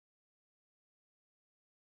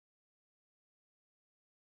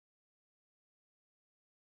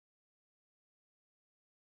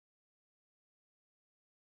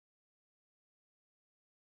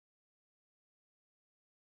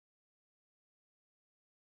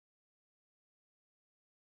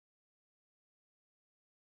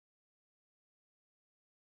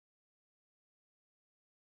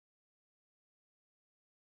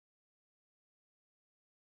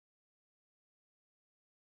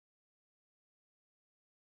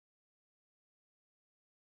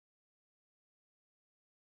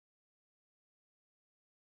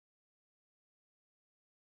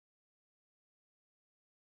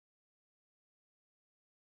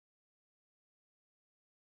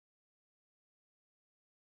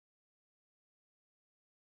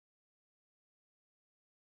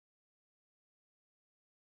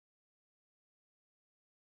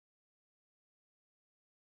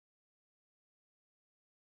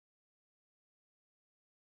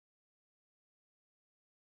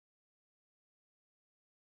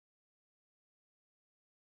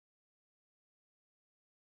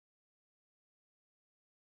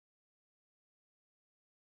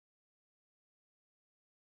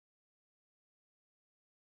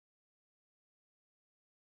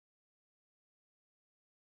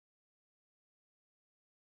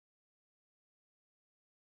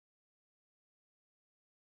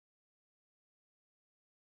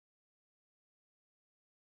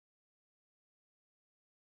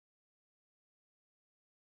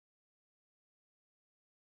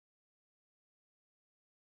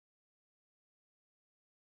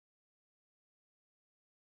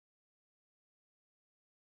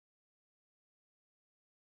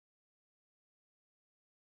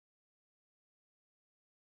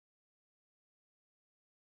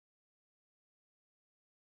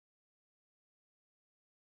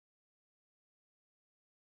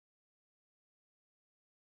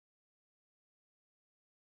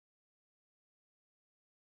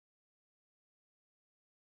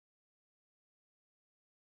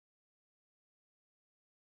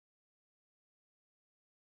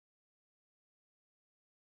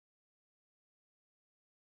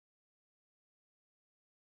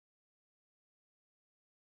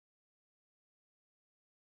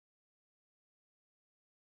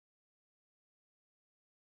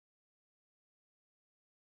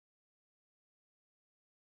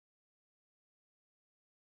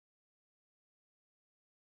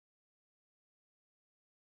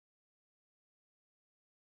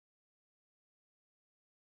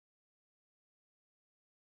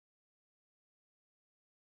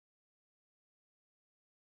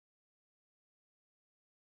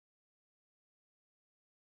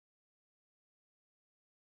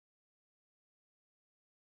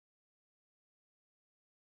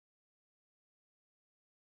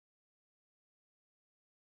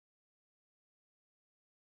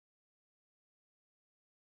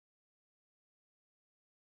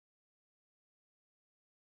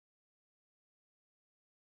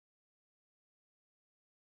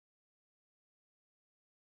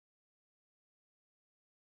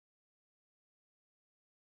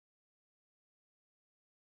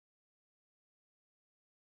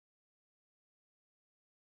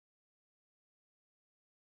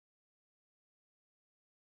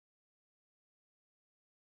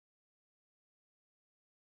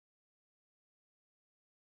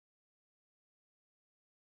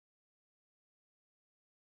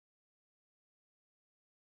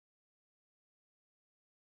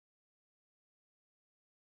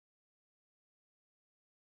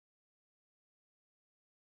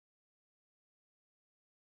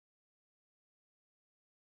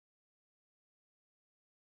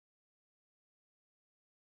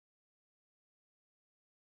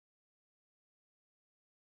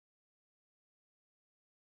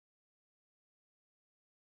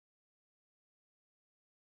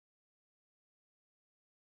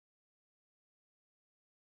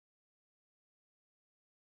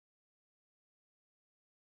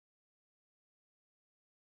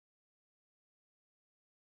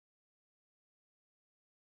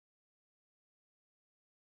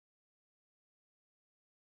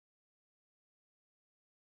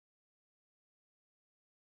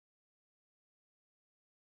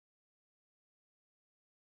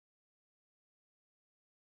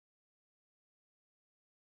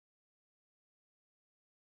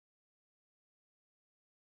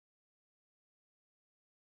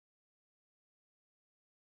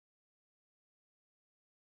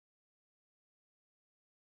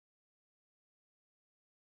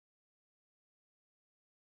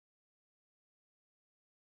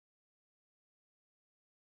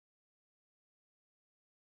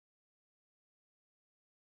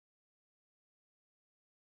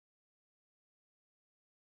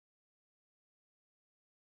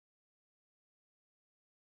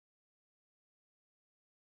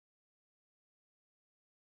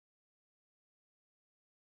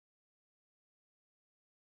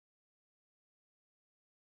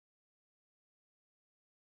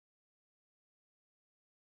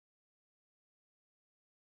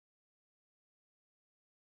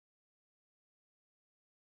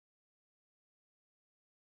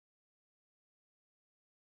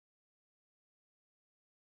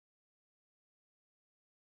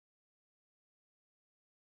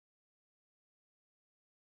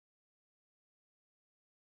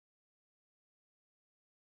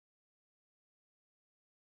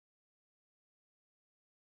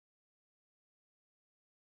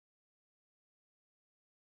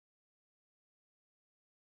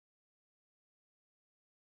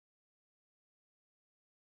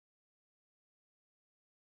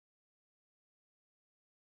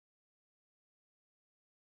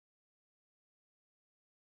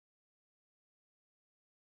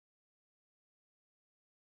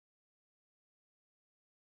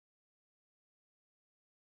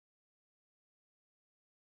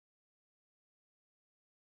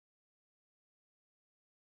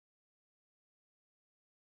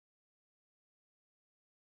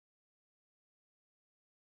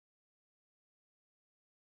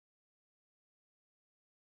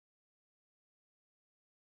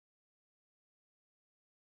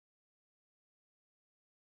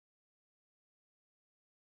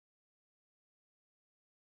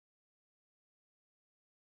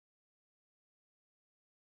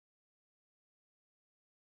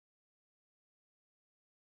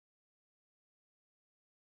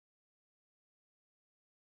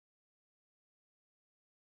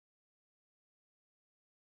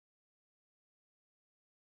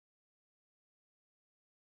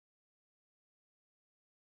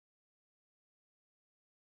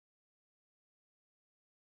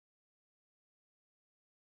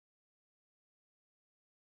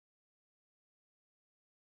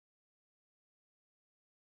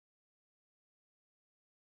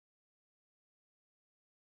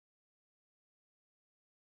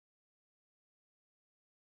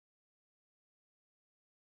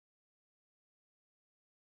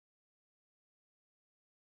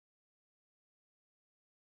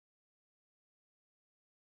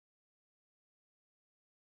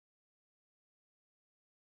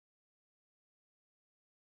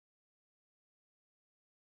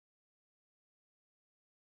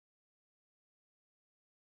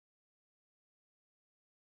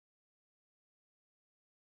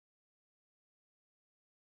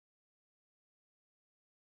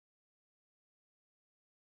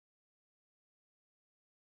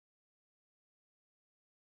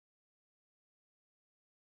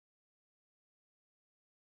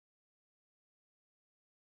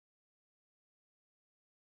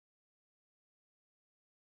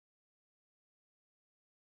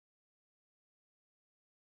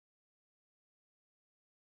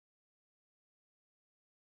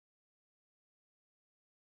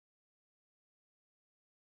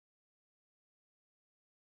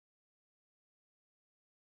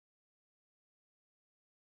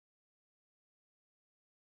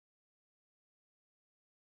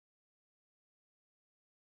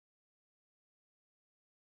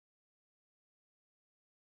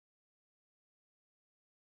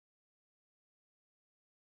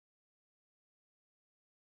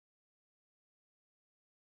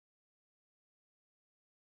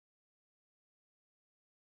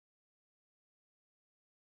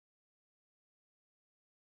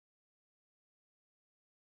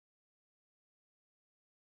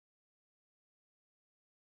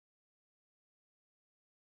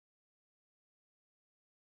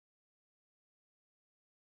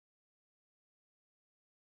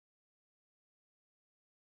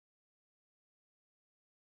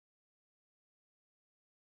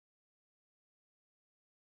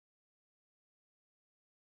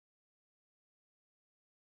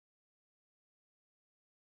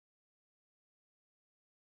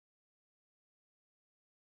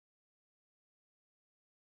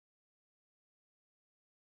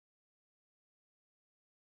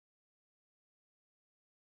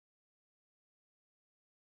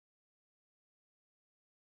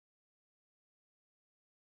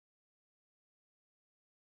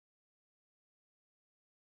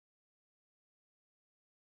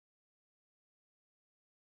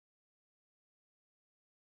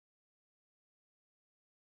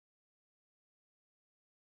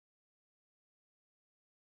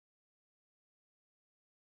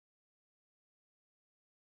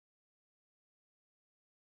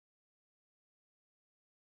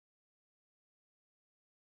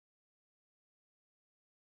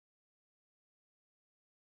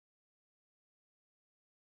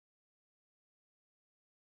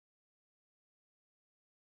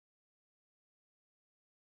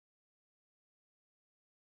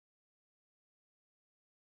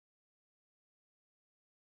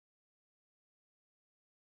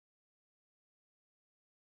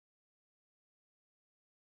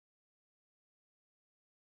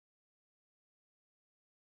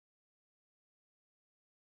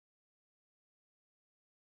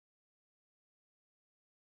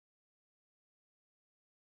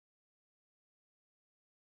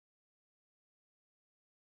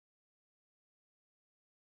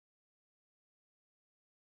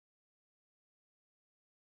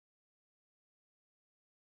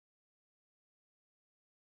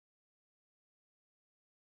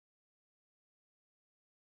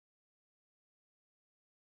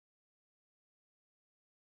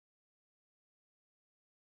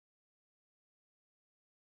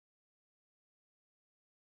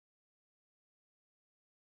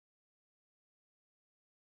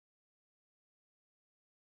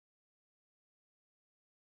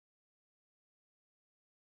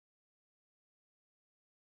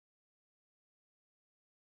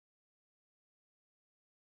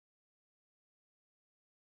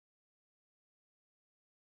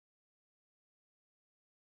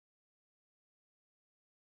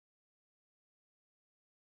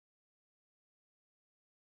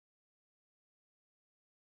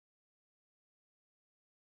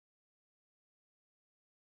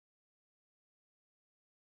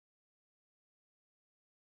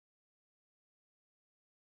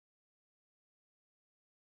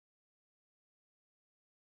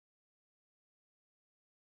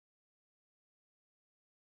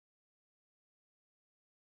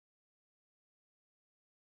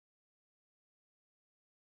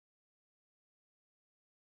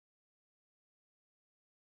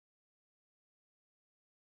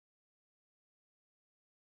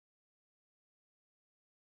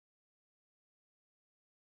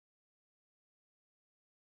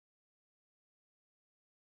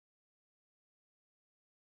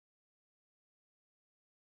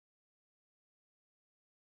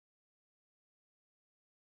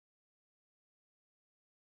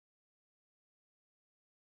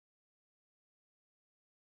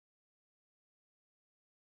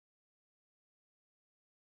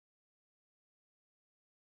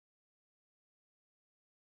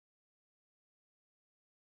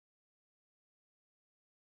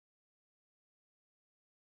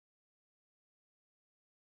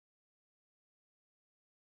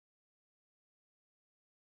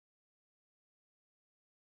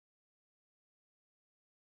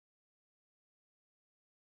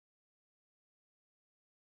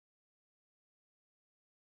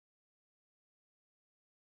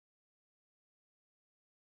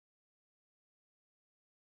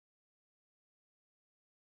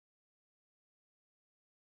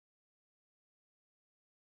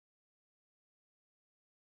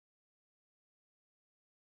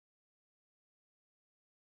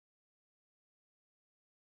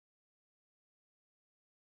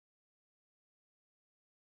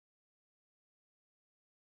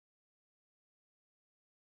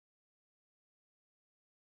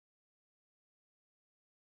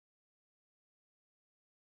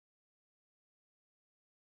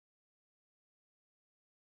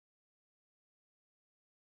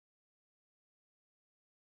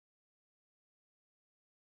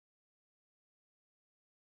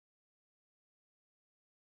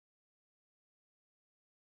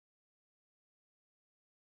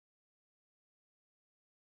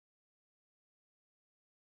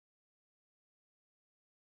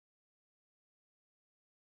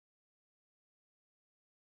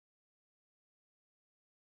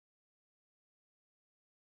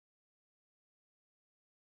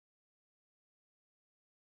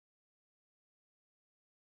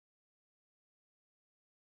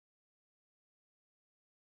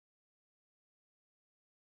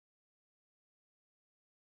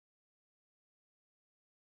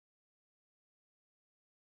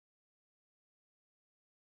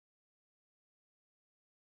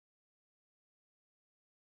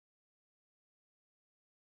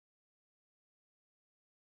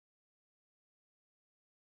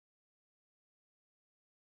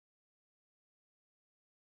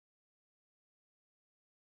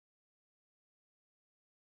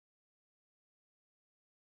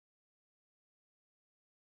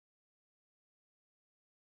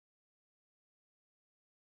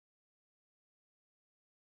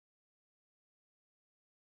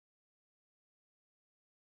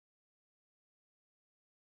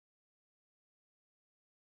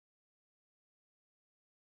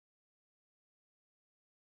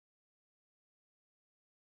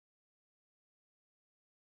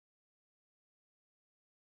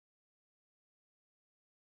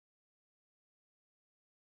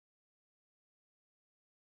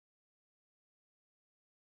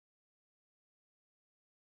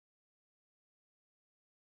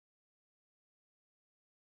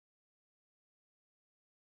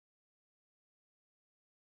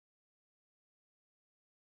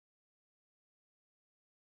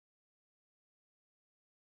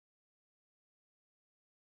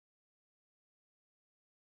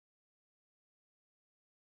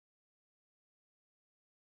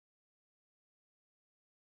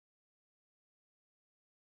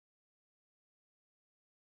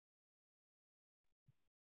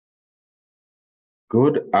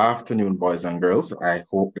Good afternoon, boys and girls. I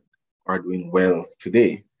hope you are doing well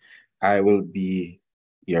today. I will be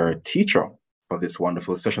your teacher for this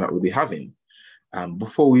wonderful session that we'll be having.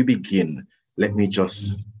 Before we begin, let me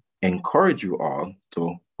just encourage you all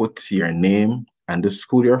to put your name and the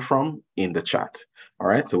school you're from in the chat. All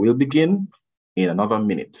right, so we'll begin in another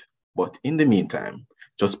minute. But in the meantime,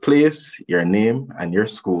 just place your name and your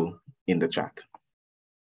school in the chat.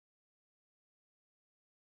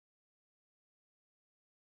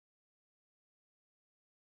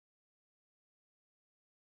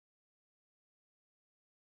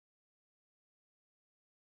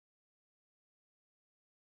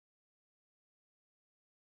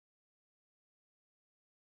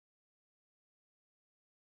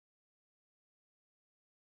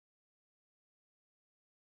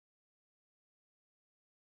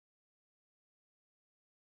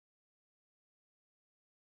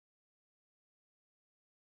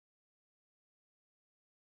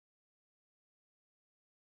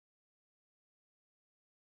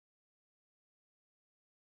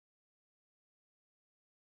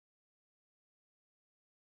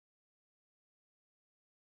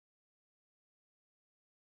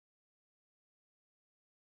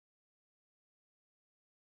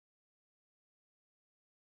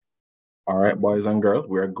 All right, boys and girls,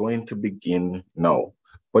 we're going to begin now.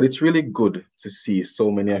 But it's really good to see so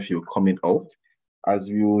many of you coming out. As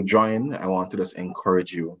you join, I want to just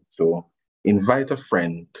encourage you to invite a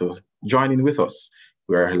friend to join in with us.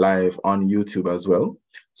 We're live on YouTube as well.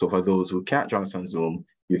 So for those who can't join us on Zoom,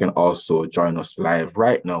 you can also join us live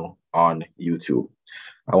right now on YouTube.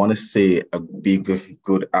 I want to say a big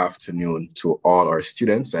good afternoon to all our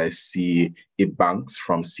students. I see Ibanks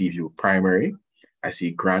from Seaview Primary. I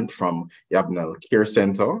see Grant from Yabnel Care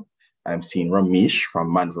Center. I'm seeing Ramesh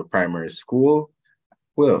from Manville Primary School.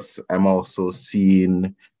 Who else? I'm also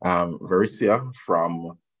seeing Vericia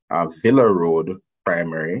from Villa Road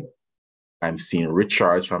Primary. I'm seeing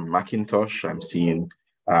Richards from McIntosh. I'm seeing,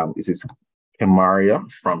 is it Kemaria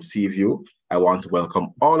from Seaview? I want to welcome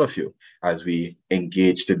all of you as we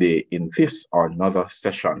engage today in this or another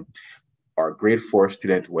session, our grade 4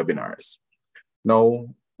 student webinars. Now,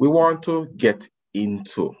 we want to get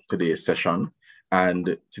into today's session,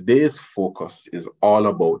 and today's focus is all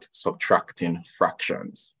about subtracting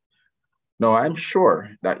fractions. Now, I'm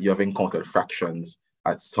sure that you have encountered fractions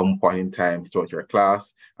at some point in time throughout your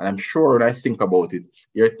class, and I'm sure when I think about it,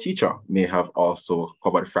 your teacher may have also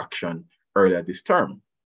covered fraction earlier this term.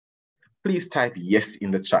 Please type yes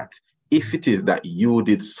in the chat if it is that you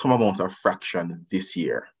did some amount of fraction this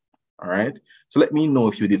year. All right, so let me know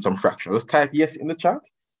if you did some fractions. Just type yes in the chat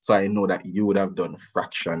so I know that you would have done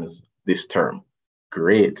fractions this term.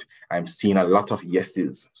 Great, I'm seeing a lot of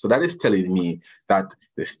yeses. So that is telling me that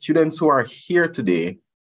the students who are here today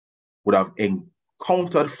would have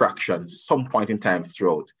encountered fractions some point in time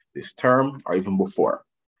throughout this term or even before.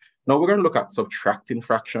 Now we're going to look at subtracting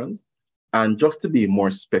fractions. And just to be more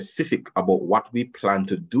specific about what we plan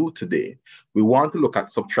to do today, we want to look at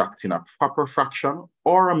subtracting a proper fraction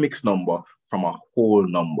or a mixed number from a whole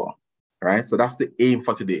number, right? So that's the aim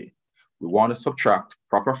for today. We want to subtract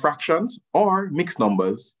proper fractions or mixed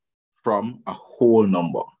numbers from a whole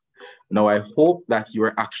number. Now, I hope that you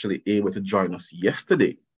were actually able to join us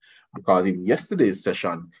yesterday, because in yesterday's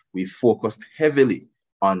session, we focused heavily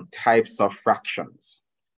on types of fractions.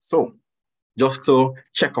 So just to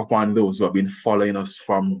check up on those who have been following us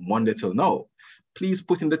from Monday till now, please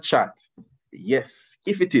put in the chat, yes,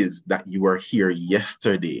 if it is that you were here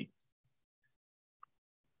yesterday.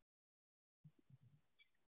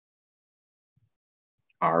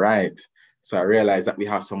 All right, so I realize that we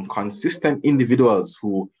have some consistent individuals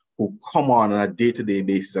who come on a day-to-day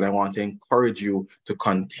basis, and I want to encourage you to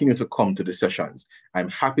continue to come to the sessions. I'm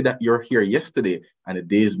happy that you're here yesterday and the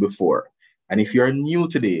days before. And if you're new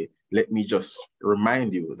today, let me just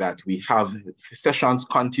remind you that we have sessions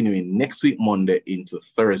continuing next week, Monday into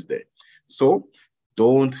Thursday. So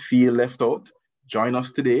don't feel left out. Join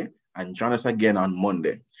us today and join us again on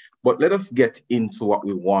Monday. But let us get into what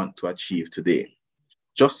we want to achieve today.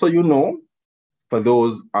 Just so you know, for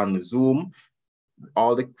those on Zoom,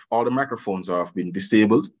 all the microphones have been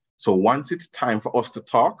disabled. So once it's time for us to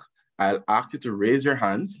talk, I'll ask you to raise your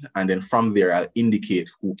hands, and then from there, I'll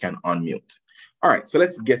indicate who can unmute. All right, so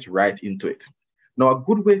let's get right into it. Now, a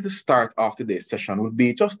good way to start off today's session would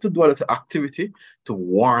be just to do a little activity to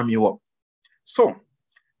warm you up. So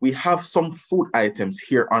we have some food items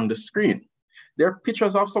here on the screen. They're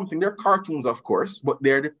pictures of something, they're cartoons, of course, but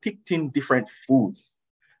they're depicting different foods.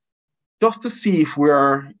 Just to see if we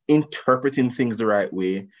are interpreting things the right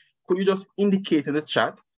way, could you just indicate in the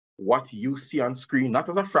chat what you see on screen, not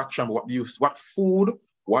as a fraction, but what food,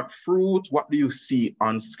 what fruit, what do you see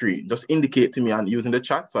on screen? Just indicate to me and using the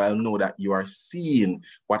chat so I'll know that you are seeing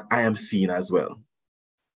what I am seeing as well.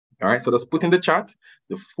 All right, so just put in the chat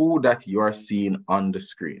the food that you are seeing on the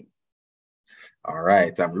screen. All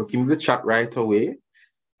right, I'm looking at the chat right away.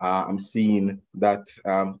 I'm seeing that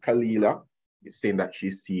Kalila is saying that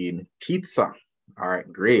she's seeing pizza. All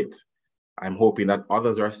right, great. I'm hoping that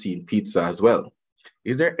others are seeing pizza as well.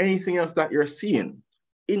 Is there anything else that you're seeing?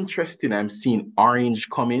 Interesting, I'm seeing orange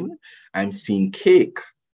coming. I'm seeing cake.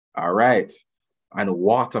 All right, and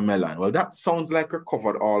watermelon. Well, that sounds like we're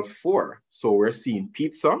covered all four. So we're seeing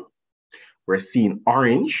pizza, we're seeing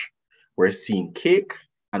orange, we're seeing cake,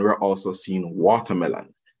 and we're also seeing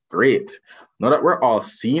watermelon. Great. Now that we're all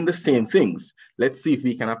seeing the same things, let's see if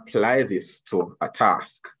we can apply this to a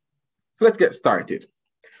task. So let's get started.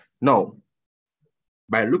 Now,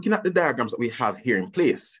 by looking at the diagrams that we have here in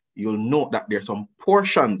place, you'll note that there's some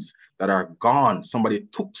portions that are gone. Somebody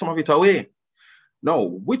took some of it away. Now,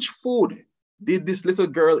 which food did this little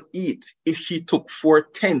girl eat if she took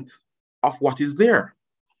 4/10 of what is there?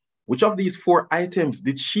 Which of these 4 items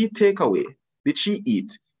did she take away? Did she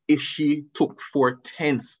eat if she took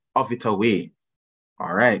 4/10 of it away?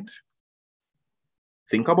 All right.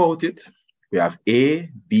 Think about it. We have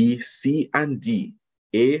A, B, C, and D.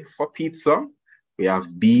 A for pizza. We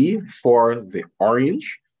have B for the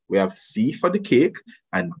orange. We have C for the cake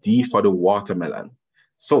and D for the watermelon.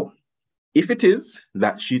 So if it is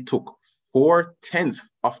that she took 4/10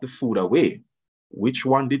 of the food away, which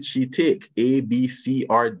one did she take? A, B, C,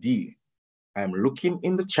 or D? I'm looking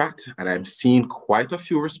in the chat and I'm seeing quite a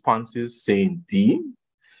few responses saying D.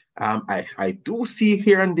 I do see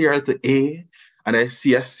here and there the A, and I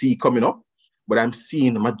see a C coming up, but I'm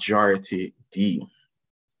seeing the majority D.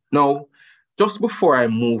 Now, just before I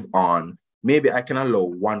move on, maybe I can allow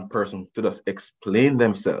one person to just explain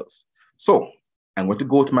themselves. So I'm going to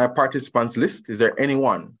go to my participants list. Is there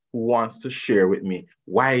anyone who wants to share with me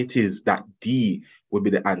why it is that D would be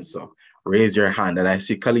the answer? Raise your hand. And I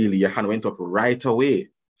see Kalili, your hand went up right away.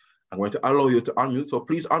 I'm going to allow you to unmute. So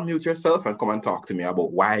please unmute yourself and come and talk to me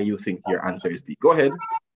about why you think your answer is D. Go ahead.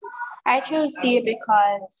 I chose D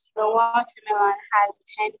because the watermelon has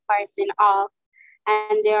 10 parts in all,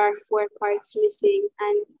 and there are 4 parts missing.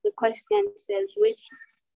 And the question says, which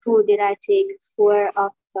food did I take 4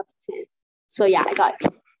 out of 10? So yeah, I got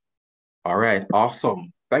it. All right,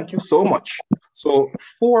 awesome. Thank you so much. So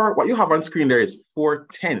what you have on screen there is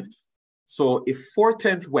 4/10. So if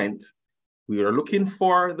 4/10 went, we are looking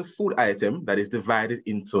for the food item that is divided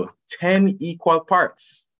into 10 equal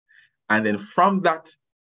parts. And then from that,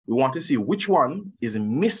 we want to see which one is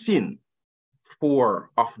missing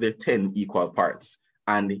 4 of the 10 equal parts.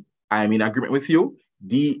 And I'm in agreement with you.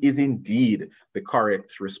 D is indeed the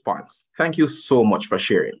correct response. Thank you so much for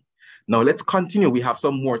sharing. Now let's continue. We have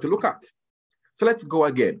some more to look at. So let's go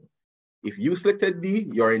again. If you selected D,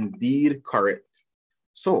 you're indeed correct.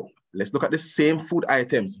 So let's look at the same food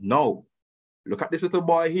items. Now, look at this little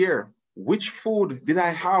boy here. Which food did I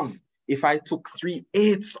have if I took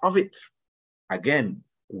 3/8 of it? Again,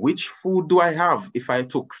 which food do I have if I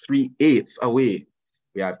took 3/8 away?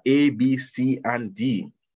 We have A, B, C, and D.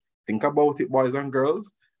 Think about it, boys and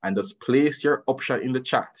girls, and just place your option in the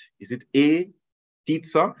chat. Is it A,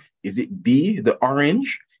 pizza? Is it B, the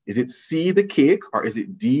orange? Is it C, the cake? Or is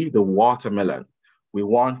it D, the watermelon? We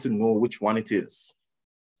want to know which one it is.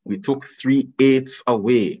 We took 3/8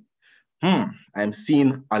 away. I'm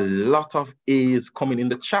seeing a lot of A's coming in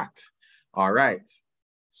the chat. All right.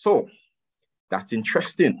 So that's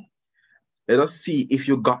interesting. Let us see if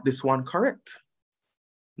you got this one correct.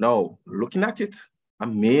 Now, looking at it,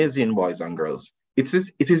 amazing, boys and girls. It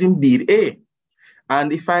is indeed A.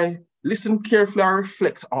 And if I listen carefully and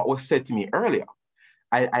reflect on what was said to me earlier,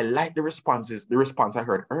 I like the response I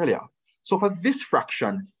heard earlier. So for this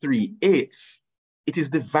fraction, 3/8, it is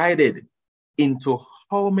divided into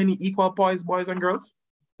how many equal parts, boys and girls?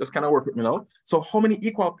 Just kind of work with me now. So how many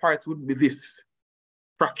equal parts would be this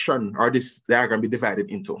fraction or this diagram be divided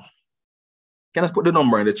into? Can I put the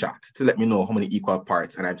number in the chat to let me know how many equal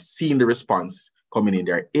parts? And I've seen the response coming in.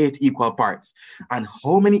 There are 8 equal parts. And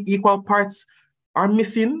how many equal parts are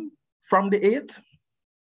missing from the 8?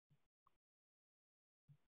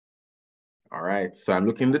 All right, so I'm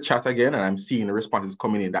looking in the chat again and I'm seeing the responses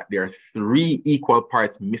coming in that there are 3 equal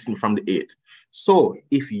parts missing from the 8. So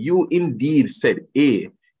if you indeed said A,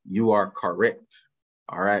 you are correct.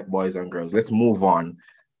 All right, boys and girls, let's move on.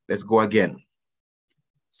 Let's go again.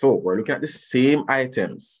 So we're looking at the same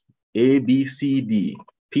items, A, B, C, D,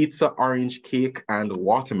 pizza, orange, cake, and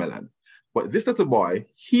watermelon. But this little boy,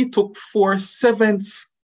 he took 4/7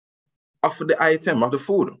 of the item, of the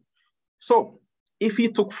food. So if he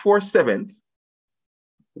took 4/7,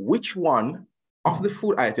 which one of the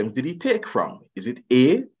food items did he take from? Is it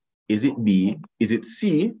A? Is it B? Is it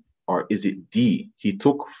C? Or is it D? He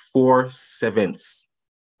took 4/7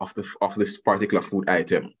 of this particular food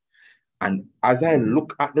item. And as I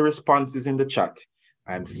look at the responses in the chat,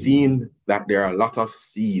 I'm seeing that there are a lot of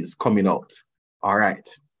C's coming out. All right,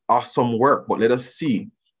 awesome work, but let us see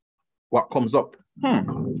what comes up.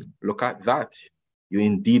 Look at that. You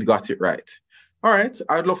indeed got it right. All right,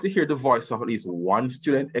 I'd love to hear the voice of at least one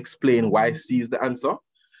student explain why C is the answer.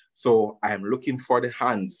 So I'm looking for the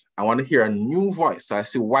hands. I want to hear a new voice. So I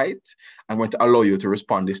see white. I'm going to allow you to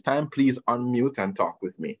respond this time. Please unmute and talk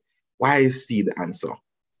with me. Why is C the answer?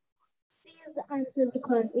 C is the answer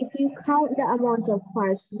because if you count the amount of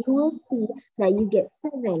parts, you will see that you get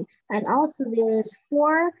 7. And also there's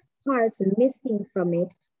 4 parts missing from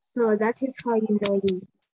it. So that is how you know you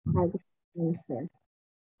have the answer.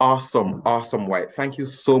 Awesome, awesome, White. Thank you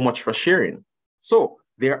so much for sharing. So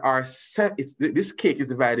there are this cake is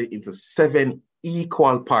divided into 7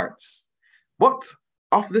 equal parts. But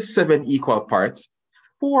of the 7 equal parts,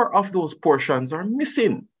 4 of those portions are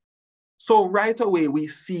missing. So right away, we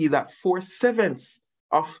see that 4/7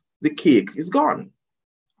 of the cake is gone.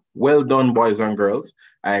 Well done, boys and girls.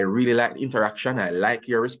 I really like the interaction. I like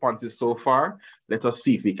your responses so far. Let us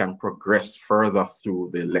see if we can progress further through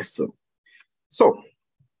the lesson. So,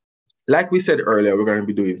 like we said earlier, we're going to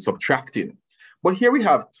be doing subtracting. But here we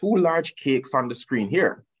have 2 large cakes on the screen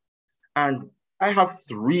here. And I have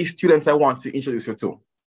 3 students I want to introduce you to.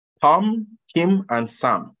 Tom, Kim, and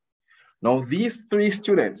Sam. Now, these 3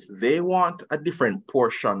 students, they want a different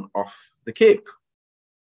portion of the cake.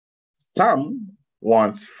 Sam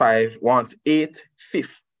wants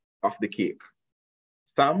 8/5 of the cake.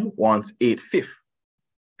 Sam wants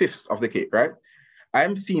 8/5 of the cake, right?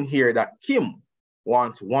 I'm seeing here that Kim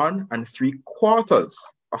wants 1 3/4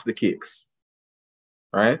 of the cakes,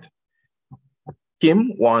 right?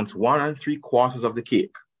 Kim wants 1 3/4 of the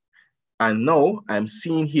cake. And now I'm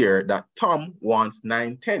seeing here that Tom wants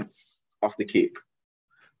 9/10 of the cake.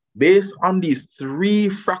 Based on these 3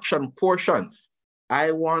 fraction portions,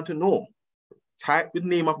 I want to know, type the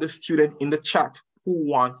name of the student in the chat who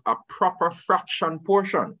wants a proper fraction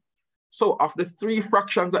portion. So of the 3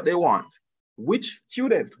 fractions that they want, which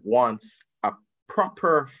student wants a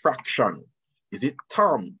proper fraction? Is it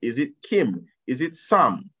Tom? Is it Kim? Is it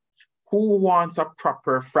Sam? Who wants a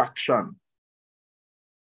proper fraction?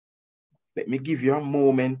 Let me give you a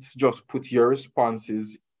moment. Just put your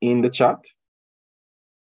responses in the chat.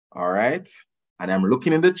 All right. And I'm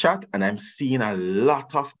looking in the chat and I'm seeing a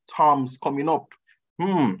lot of Toms coming up.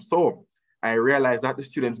 So I realize that the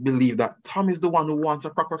students believe that Tom is the one who wants a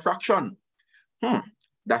proper fraction.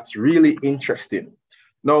 That's really interesting.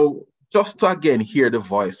 Now, just to again hear the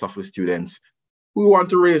voice of the students, who want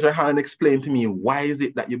to raise your hand and explain to me why is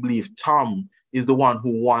it that you believe Tom is the one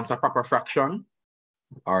who wants a proper fraction?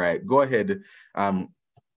 All right, go ahead,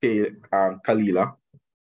 Kalila.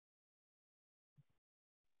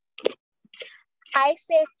 I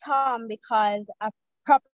say Tom because a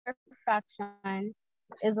proper fraction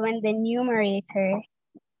is when the numerator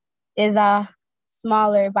is a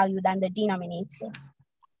smaller value than the denominator.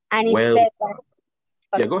 And it says that,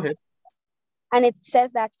 yeah, go ahead. And it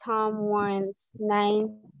says that Tom wants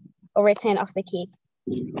 9/10 of the cake.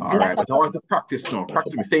 All right, but I want to practice now.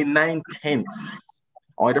 Practice me. Say 9/10.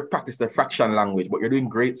 I want to practice the fraction language, but you're doing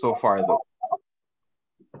great so far, though.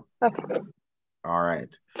 Okay. All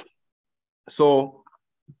right. So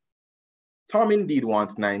Tom indeed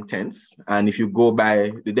wants 9/10. And if you go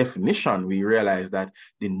by the definition, we realize that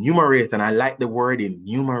the numerator, and I like the word in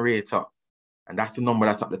numerator, and that's the number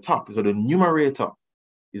that's at the top. So the numerator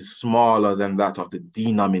is smaller than that of the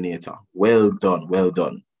denominator. Well done, well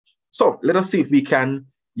done. So let us see if we can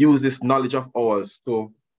use this knowledge of ours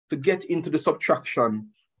to get into the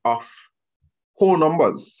subtraction of whole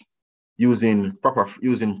numbers using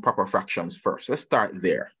proper fractions first. Let's start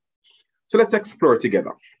there. So let's explore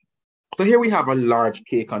together. So here we have a large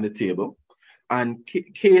cake on the table, and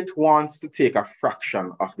Kate wants to take a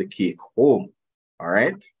fraction of the cake home. All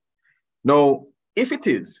right. Now, if it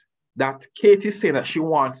is that Kate is saying that she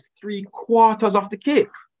wants 3/4 of the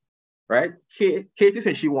cake, right? Kate is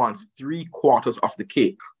saying she wants 3/4 of the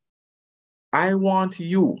cake. I want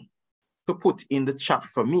you to put in the chat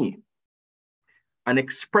for me an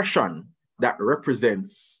expression that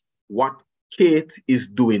represents what Kate is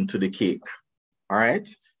doing to the cake. All right.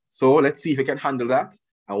 So let's see if I can handle that.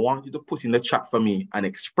 I want you to put in the chat for me an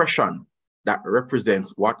expression that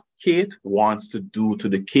represents what Kate wants to do to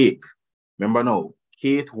the cake. Remember now,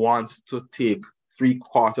 Kate wants to take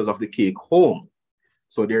 3/4 of the cake home.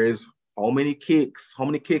 So there is how many cakes? How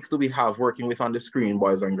many cakes do we have working with on the screen,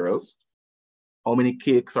 boys and girls? How many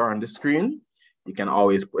cakes are on the screen? You can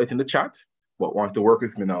always put it in the chat, but want to work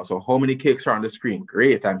with me now. So how many cakes are on the screen?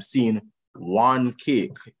 Great, I'm seeing 1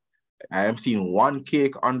 cake. I am seeing 1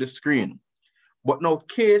 cake on the screen. But now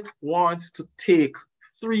Kate wants to take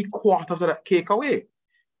 3/4 of that cake away.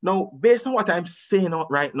 Now, based on what I'm saying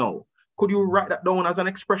right now, could you write that down as an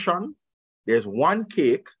expression? There's 1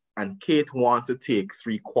 cake and Kate wants to take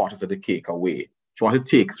 3/4 of the cake away. She wants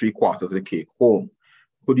to take 3/4 of the cake home.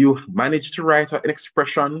 Could you manage to write an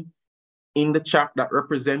expression in the chat that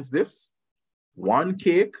represents this? 1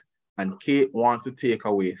 cake and Kate wants to take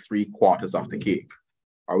away 3/4 of the cake.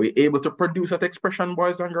 Are we able to produce that expression,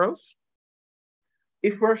 boys and girls?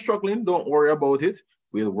 If we're struggling, don't worry about it.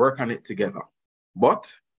 We'll work on it together.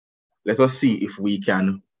 But let us see if we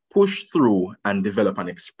can push through and develop an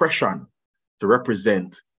expression to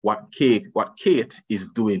represent what Kate is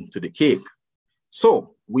doing to the cake.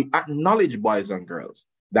 So we acknowledge, boys and girls,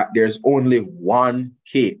 that there's only 1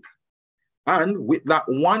 cake. And with that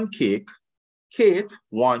 1 cake, Kate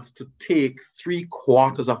wants to take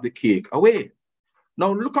 3/4 of the cake away.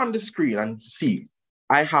 Now look on the screen and see,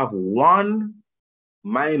 I have 1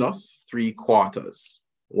 minus 3/4.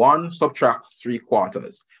 1 subtract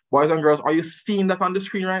 3/4. Boys and girls, are you seeing that on the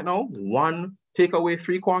screen right now? 1 take away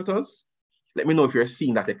 3/4. Let me know if you're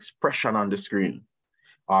seeing that expression on the screen.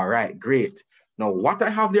 All right, great. Now what I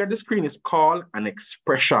have there on the screen is called an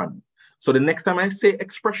expression. So the next time I say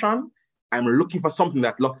expression, I'm looking for something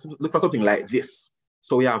that looks for something like this.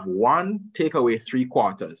 So we have 1 take away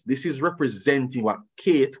 3/4. This is representing what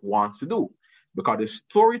Kate wants to do, because the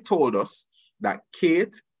story told us that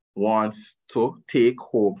Kate wants to take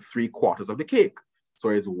home 3/4 of the cake. So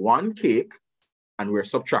it's 1 cake and we're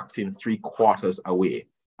subtracting 3/4 away.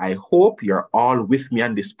 I hope you're all with me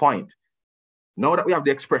on this point. Now that we have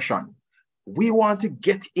the expression, we want to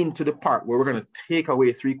get into the part where we're going to take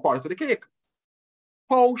away 3/4 of the cake.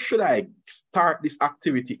 How should I start this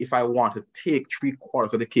activity if I want to take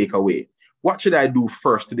 3/4 of the cake away? What should I do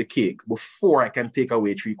first to the cake before I can take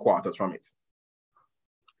away 3/4 from it?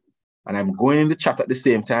 And I'm going in the chat at the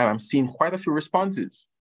same time. I'm seeing quite a few responses.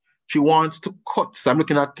 She wants to cut. So I'm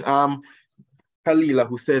looking at Kalila,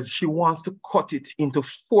 who says she wants to cut it into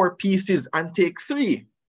 4 pieces and take 3.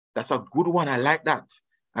 That's a good one. I like that.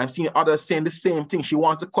 I'm seeing others saying the same thing. She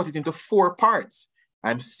wants to cut it into 4 parts.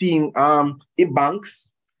 I'm seeing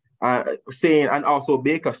Ibanks saying, and also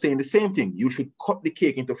Baker saying the same thing. You should cut the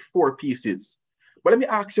cake into 4 pieces. But let me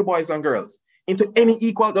ask you, boys and girls, into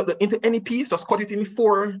any piece, just cut it in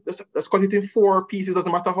 4. Just cut it in 4 pieces,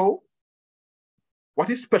 doesn't matter how. What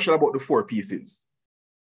is special about the 4 pieces?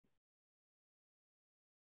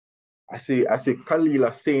 I see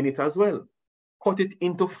Kalila saying it as well. Cut it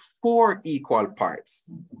into 4 equal parts.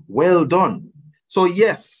 Well done. So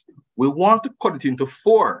yes, we want to cut it into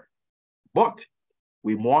 4, but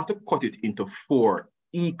we want to cut it into 4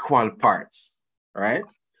 equal parts, right?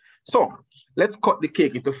 So let's cut the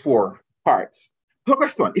cake into 4 parts. So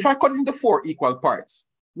question, if I cut it into 4 equal parts,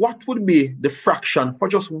 what would be the fraction for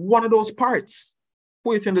just one of those parts?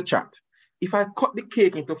 Put it in the chat. If I cut the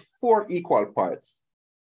cake into 4 equal parts,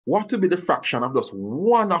 what would be the fraction of just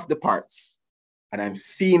one of the parts? And I'm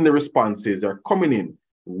seeing the responses are coming in.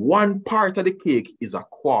 1 part of the cake is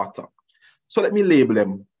 1/4. So let me label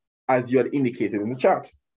them as you had indicated in the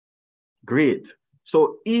chat. Great.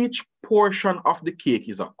 So each portion of the cake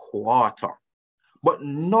is 1/4. But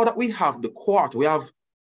now that we have the quarter, we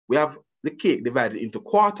have the cake divided into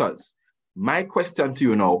quarters. My question to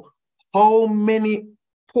you now, how many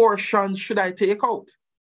portions should I take out?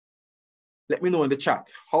 Let me know in the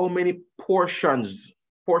chat. How many portions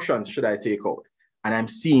should I take out? And I'm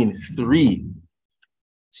seeing 3.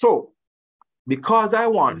 So because I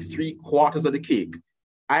want 3/4 of the cake,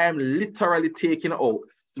 I am literally taking out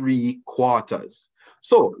 3/4.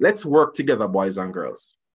 So let's work together, boys and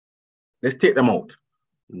girls. Let's take them out.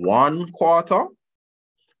 1/4.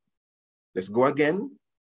 Let's go again.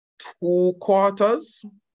 2/4.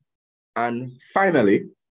 And finally,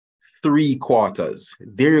 3/4.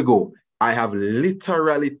 There you go. I have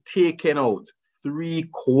literally taken out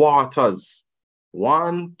 3/4.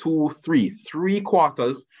 1, 2, 3.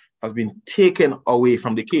 3/4 has been taken away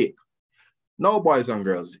from the cake. Now, boys and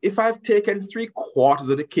girls, if I've taken 3/4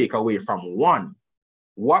 of the cake away from 1,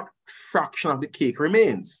 what fraction of the cake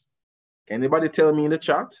remains? Can anybody tell me in the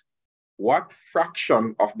chat? What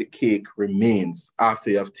fraction of the cake remains after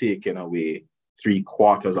you have taken away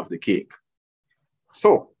 3/4 of the cake?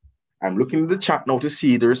 So I'm looking at the chat now to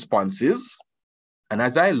see the responses. And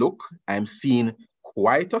as I look, I'm seeing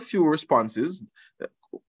quite a few responses.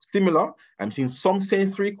 similar. I'm seeing some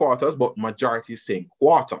saying 3/4, but majority is saying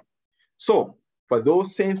quarter. So for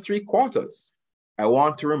those saying 3/4, I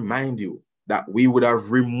want to remind you that we would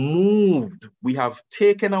have removed, we have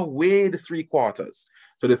taken away the 3/4.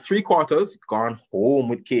 So the 3/4 gone home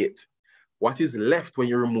with Kate. What is left when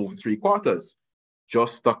you remove 3/4?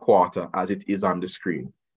 Just a quarter as it is on the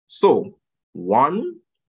screen. So 1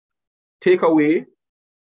 take away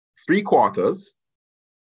 3/4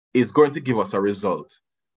 is going to give us a result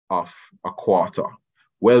of a quarter.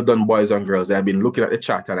 Well done, boys and girls. I've been looking at the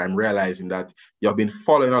chat and I'm realizing that you've been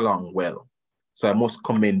following along well. So I must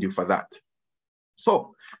commend you for that.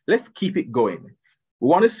 So let's keep it going. We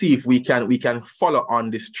want to see if we can follow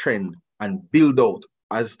on this trend and build out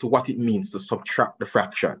as to what it means to subtract the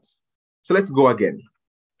fractions. So let's go again.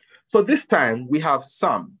 So this time we have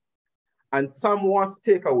Sam, and Sam wants to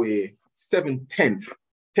take away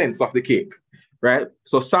 7/10 of the cake, right?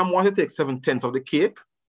 So Sam wants to take 7/10 of the cake.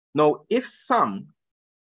 Now, if Sam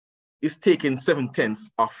is taking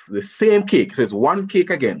 7/10 of the same cake, so it's one cake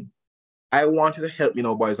again, I want you to help me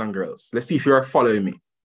now, boys and girls. Let's see if you are following me.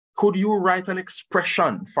 Could you write an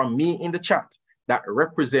expression from me in the chat that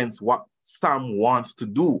represents what Sam wants to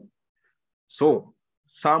do? So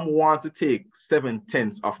Sam wants to take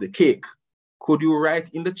 7/10 of the cake. Could you write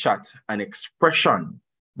in the chat an expression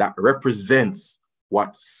that represents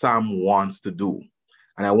what Sam wants to do?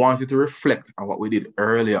 And I want you to reflect on what we did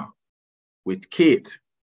earlier with Kate.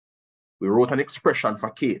 We wrote an expression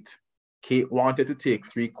for Kate. Kate wanted to take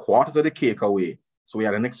 3/4 of the cake away. So we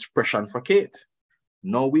had an expression for Kate.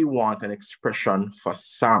 Now we want an expression for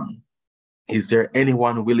Sam. Is there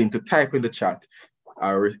anyone willing to type in the chat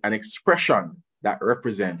an expression that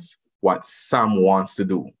represents what Sam wants to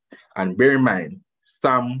do? And bear in mind,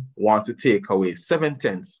 Sam wants to take away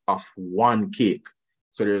 7/10 of one cake.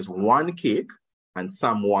 So there's one cake and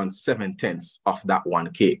Sam wants 7/10 of that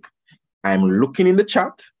one cake. I'm looking in the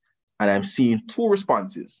chat and I'm seeing 2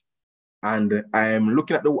 responses. And I'm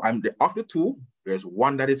looking at of the 2, there's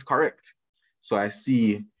one that is correct. So I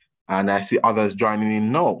see others joining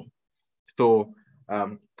in now. So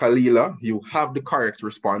Kalila, you have the correct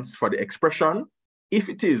response for the expression. If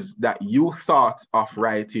it is that you thought of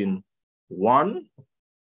writing 1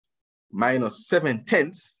 minus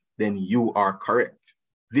 7/10, then you are correct.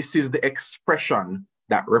 This is the expression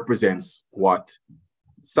that represents what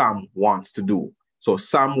Sam wants to do. So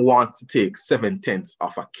Sam wants to take 7/10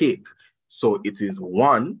 of a cake. So it is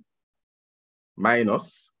 1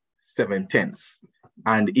 minus 7/10.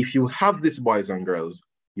 And if you have this, boys and girls,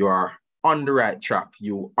 you are on the right track.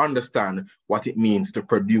 You understand what it means to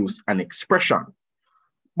produce an expression.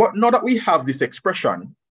 But now that we have this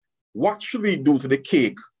expression, what should we do to the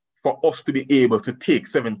cake for us to be able to take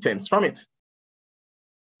 7/10 from it?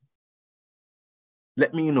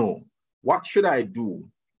 Let me know. What should I do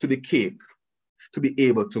to the cake to be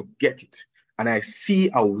able to get it? And I see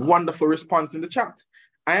a wonderful response in the chat.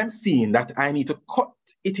 I am seeing that I need to cut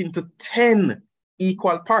it into 10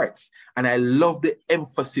 equal parts. And I love the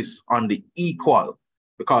emphasis on the equal,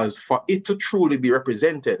 because for it to truly be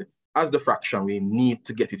represented as the fraction, we need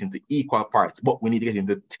to get it into equal parts, but we need to get it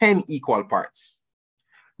into 10 equal parts.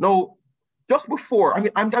 Now, just before,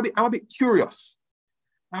 I'm a bit curious.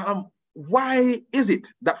 Why is it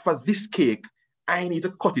that for this cake, I need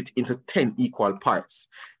to cut it into 10 equal parts?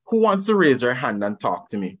 Who wants to raise their hand and talk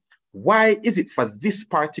to me? Why is it for this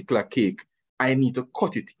particular cake, I need to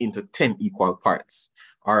cut it into 10 equal parts?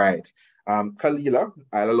 All right. Kalila,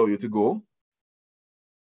 I'll allow you to go.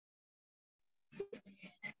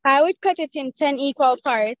 I would cut it in 10 equal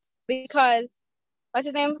parts because, what's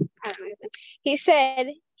his name? I don't know his name. He said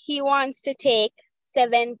he wants to take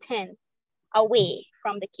 7/10 away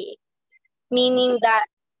from the cake, meaning that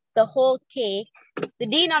the whole cake, the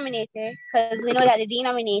denominator, because we know that the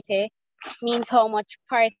denominator means how much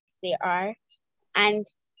parts there are, and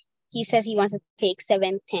he says he wants to take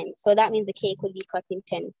 7/10. So that means the cake will be cut in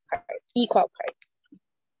 10 parts, equal parts.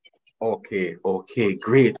 Okay,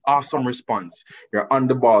 great. Awesome response. You're on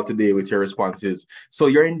the ball today with your responses. So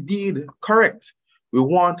you're indeed correct. We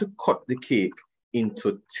want to cut the cake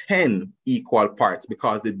into 10 equal parts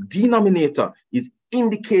because the denominator is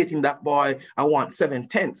indicating that, boy, I want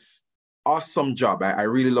 7/10. Awesome job. I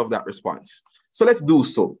really love that response. So let's do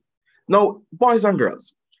so. Now, boys and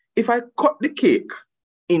girls, if I cut the cake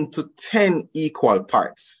into 10 equal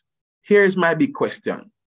parts, here's my big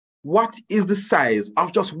question. What is the size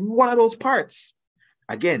of just one of those parts?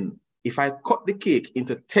 Again, if I cut the cake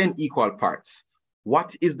into 10 equal parts,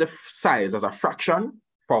 what is the size as a fraction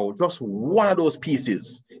for just one of those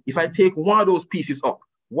pieces? If I take one of those pieces up,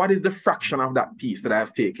 what is the fraction of that piece that I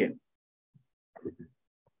have taken?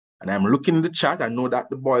 And I'm looking in the chat. I know that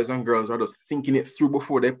the boys and girls are just thinking it through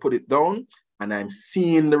before they put it down. And I'm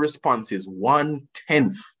seeing the responses,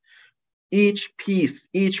 1/10. Each piece,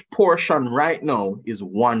 each portion right now is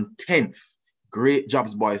 1/10. Great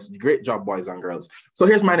jobs, boys. Great job, boys and girls. So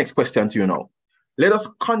here's my next question to you now. Let us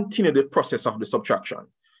continue the process of the subtraction.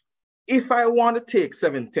 If I want to take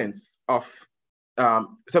 7/10 of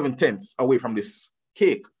 7/10 away from this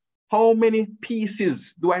cake, how many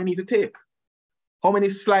pieces do I need to take? How many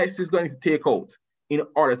slices do I need to take out in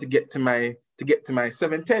order to get to my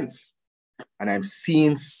 7/10? And I'm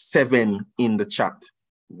seeing 7 in the chat.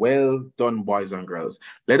 Well done, boys and girls.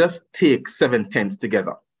 Let us take 7/10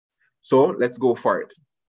 together. So let's go for it.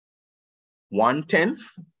 1/10,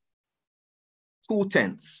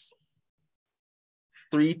 2/10,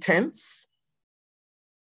 3/10,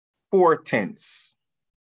 4/10,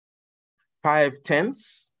 5/10,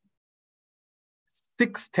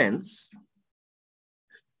 6/10,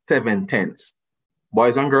 7/10.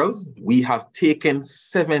 Boys and girls, we have taken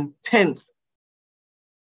 7/10.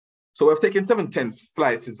 So we've taken 7/10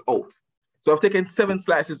 slices out. So I've taken 7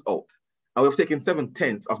 slices out, and we've taken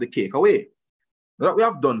 7/10 of the cake away. Now that we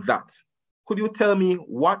have done that, could you tell me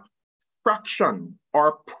what fraction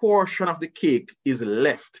or portion of the cake is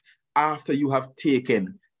left after you have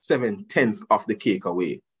taken 7/10 of the cake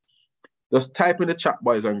away? Just type in the chat,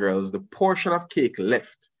 boys and girls, the portion of cake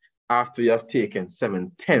left after you have taken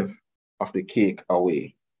 7/10 of the cake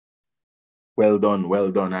away. Well done,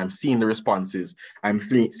 well done. I'm seeing the responses. I'm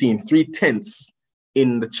seeing 3/10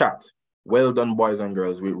 in the chat. Well done, boys and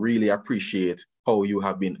girls. We really appreciate how you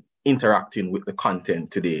have been interacting with the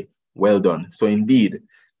content today. Well done. So indeed,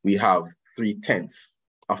 we have 3/10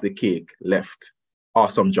 of the cake left.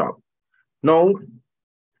 Awesome job. Now,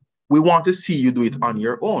 we want to see you do it on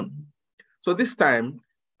your own. So this time,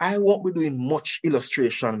 I won't be doing much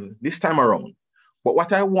illustration this time around. But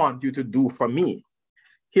what I want you to do for me,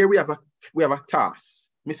 here we have a task.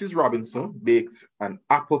 Mrs. Robinson baked an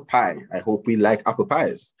apple pie. I hope we like apple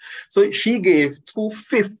pies. So she gave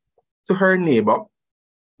 2/5 to her neighbor.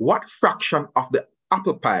 What fraction of the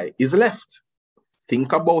apple pie is left?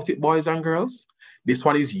 Think about it, boys and girls. This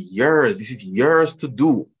one is yours. This is yours to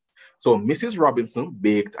do. So Mrs. Robinson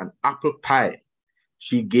baked an apple pie.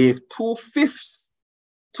 She gave 2/5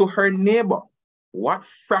 to her neighbor. What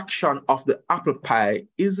fraction of the apple pie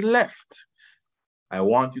is left? I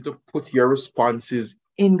want you to put your responses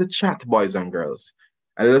in the chat, boys and girls,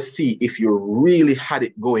 and let's see if you really had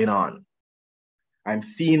it going on. I'm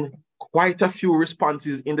seeing quite a few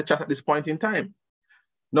responses in the chat at this point in time.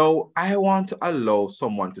 Now, I want to allow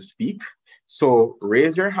someone to speak. So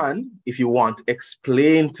raise your hand if you want to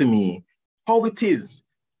explain to me how it is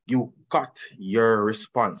you got your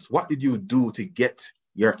response. What did you do to get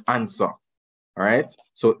your answer? All right.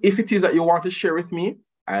 So if it is that you want to share with me,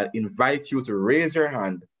 I'll invite you to raise your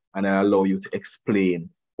hand and I'll allow you to explain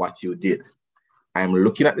what you did. I'm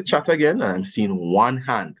looking at the chat again and I'm seeing one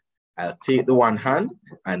hand. I'll take the one hand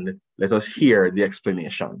and let us hear the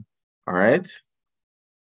explanation. All right.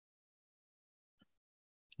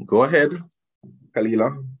 Go ahead,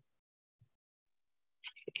 Kalila.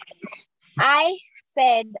 I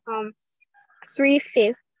said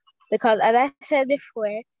 3/5 because, as I said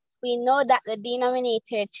before, we know that the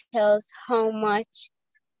denominator tells how much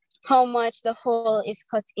the whole is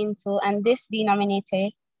cut into, and this denominator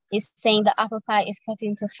is saying the apple pie is cut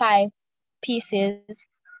into 5 pieces.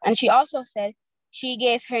 And she also said she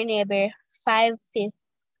gave her neighbor 5/5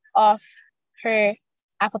 of her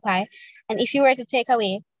apple pie. And if you were to take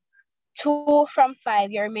away 2 from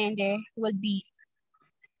 5, your remainder would be,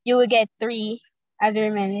 you would get 3 as a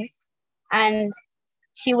remainder, and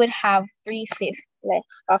she would have 3/5 left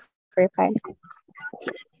of her pie.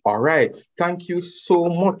 All right, thank you so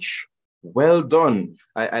much. Well done.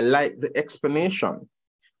 I like the explanation.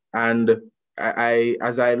 And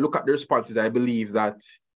as I look at the responses, I believe that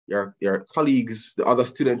your colleagues, the other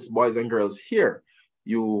students, boys and girls here,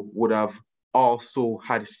 you would have also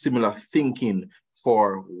had similar thinking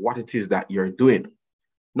for what it is that you're doing.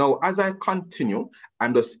 Now, as I continue,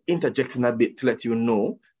 I'm just interjecting a bit to let you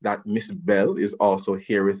know that Miss Bell is also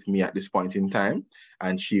here with me at this point in time,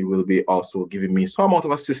 and she will be also giving me some amount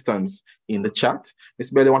of assistance in the chat.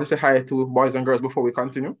 Miss Bell, you want to say hi to boys and girls before we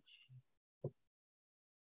continue?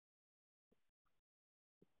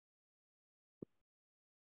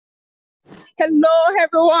 Hello,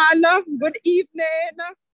 everyone. Good evening.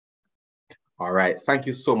 All right. Thank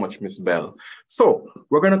you so much, Miss Bell. So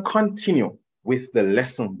we're going to continue with the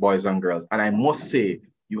lesson, boys and girls. And I must say,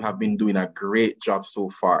 you have been doing a great job so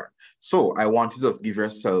far. So I want you to just give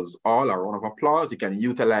yourselves all a round of applause. You can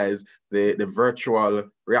utilize the virtual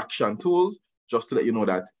reaction tools just to let you know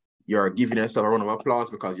that you're giving yourself a round of applause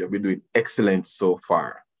because you've been doing excellent so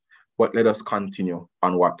far. But let us continue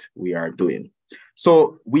on what we are doing.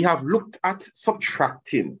 So we have looked at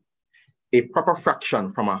subtracting a proper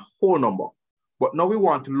fraction from a whole number. But now we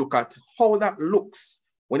want to look at how that looks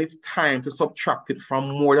when it's time to subtract it from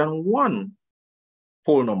more than one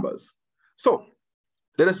whole numbers. So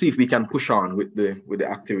let us see if we can push on with the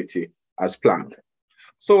activity as planned.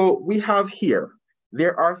 So we have here,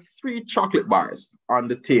 there are 3 chocolate bars on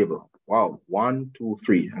the table. Wow, 1, 2,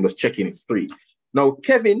 3. I'm just checking, it's 3. Now,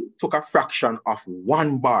 Kevin took a fraction of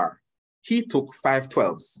 1 bar. He took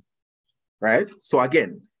 5/12, right? So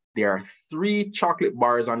again, there are 3 chocolate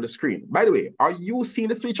bars on the screen. By the way, are you seeing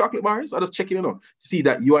the 3 chocolate bars? I'll just check it out to see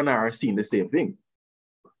that you and I are seeing the same thing.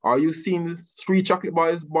 Are you seeing 3 chocolate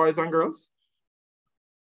bars, boys and girls?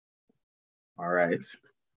 All right,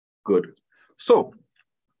 good. So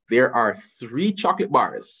there are 3 chocolate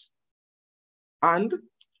bars. And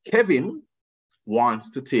Kevin wants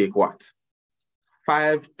to take what?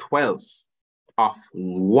 5/12 of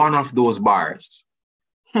one of those bars.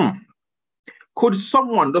 Could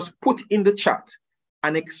someone just put in the chat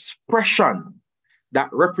an expression that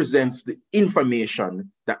represents the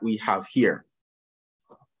information that we have here?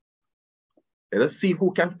 Let us see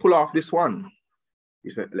who can pull off this one.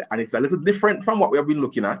 And it's a little different from what we have been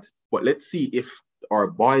looking at, but let's see if our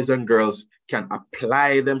boys and girls can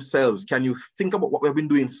apply themselves. Can you think about what we've been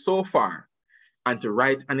doing so far and to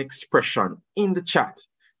write an expression in the chat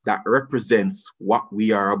that represents what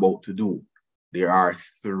we are about to do? There are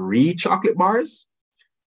 3 chocolate bars,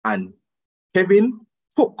 and Kevin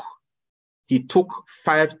took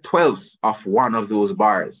 5/12 of one of those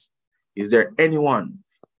bars. Is there anyone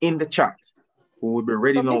in the chat who would be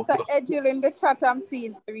ready now? Mr. Edgil in the chat, I'm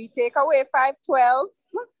seeing 3 take away 5/12.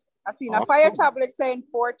 I've seen a fire tablet saying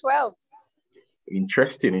 4/12.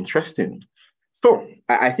 Interesting. So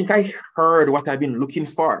I think I heard what I've been looking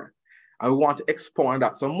for. I want to expand on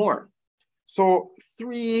that some more. So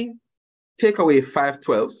 3 take away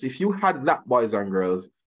 5/12. If you had that, boys and girls,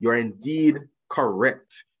 you're indeed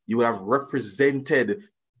correct. You would have represented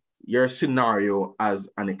your scenario as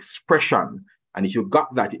an expression. And if you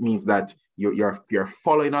got that, it means that you're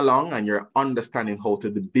following along and you're understanding how to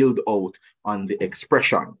build out on the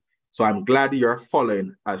expression. So I'm glad you're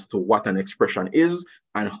following as to what an expression is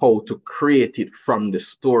and how to create it from the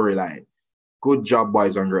storyline. Good job,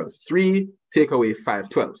 boys and girls. 3 take away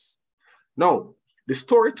 5/12. Now, the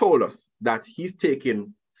story told us that he's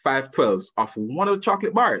taking 5/12 of one of the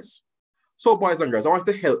chocolate bars. So, boys and girls, I want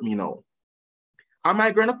you to help me now. Am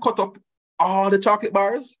I going to cut up all the chocolate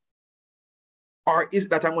bars? Or is it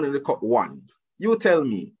that I'm going to cut one? You tell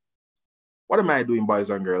me. What am I doing, boys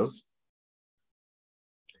and girls?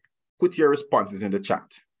 Put your responses in the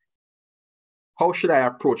chat. How should I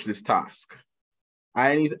approach this task?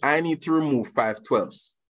 I need to remove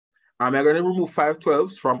 5/12. Am I going to remove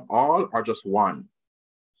 5/12 from all or just one?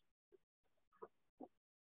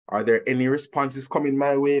 Are there any responses coming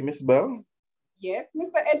my way, Miss Bell? Yes,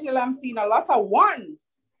 Mr. Edgil, I'm seeing a lot of 1s.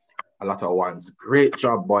 A lot of 1s. Great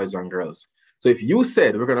job, boys and girls. So if you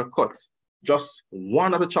said we're going to cut just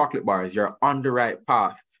one of the chocolate bars, you're on the right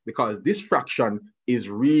path because this fraction is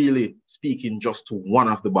really speaking just to one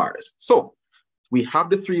of the bars. So we have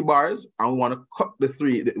the 3 bars and we want to cut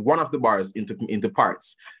one of the bars into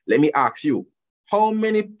parts. Let me ask you, how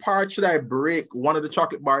many parts should I break one of the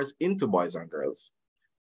chocolate bars into, boys and girls?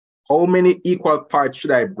 How many equal parts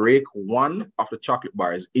should I break one of the chocolate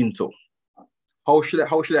bars into? How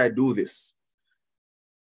should I do this?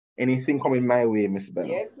 Anything coming my way, Miss Bell?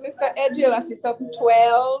 Yes, Mr. Edgil, I see something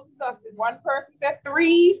 12. So I see 1 person said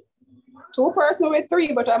 3, 2 persons with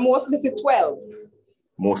 3, but I mostly see 12.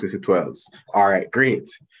 Mostly see 12s. All right, great.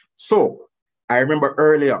 So I remember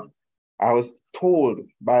earlier, I was told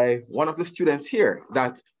by one of the students here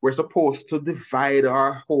that we're supposed to divide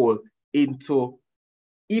our whole into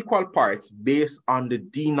equal parts based on the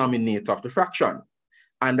denominator of the fraction.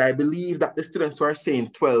 And I believe that the students who are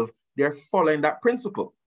saying 12, they're following that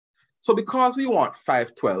principle. So because we want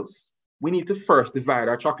 5/12s, we need to first divide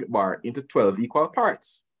our chocolate bar into 12 equal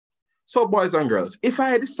parts. So boys and girls, if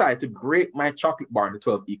I decide to break my chocolate bar into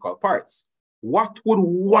 12 equal parts, what would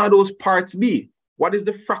one of those parts be? What is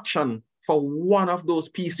the fraction for one of those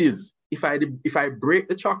pieces? If I break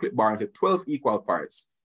the chocolate bar into 12 equal parts,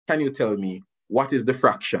 can you tell me what is the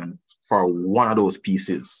fraction for one of those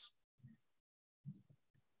pieces?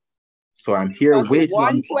 So I'm here waiting.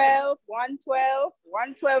 112, 112,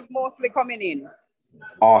 112 mostly coming in.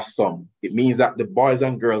 Awesome. It means that the boys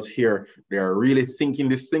and girls here, they're really thinking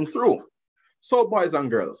this thing through. So boys and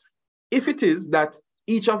girls, if it is that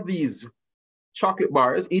each of these chocolate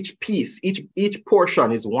bars, each piece, each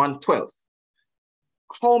portion is 1/12.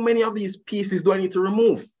 How many of these pieces do I need to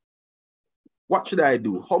remove? What should I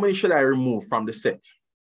do? How many should I remove from the set?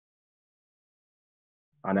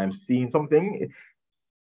 And I'm seeing something.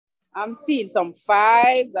 I'm seeing some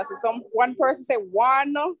 5s. I see one person say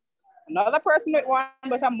 1, another person with 1,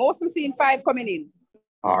 but I'm mostly seeing 5 coming in.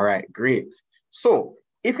 All right, great. So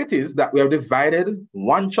if it is that we have divided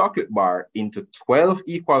one chocolate bar into 12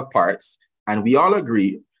 equal parts, and we all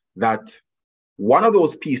agree that one of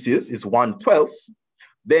those pieces is 1/12,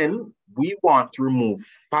 then we want to remove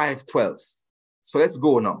 5/12. So let's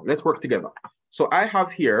go now. Let's work together. So I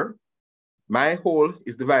have here, my whole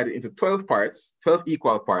is divided into 12 parts, 12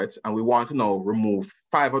 equal parts, and we want to now remove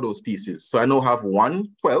 5 of those pieces. So I now have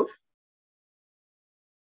 1/12,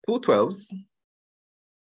 2/12s,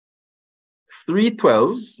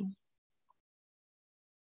 3/12s,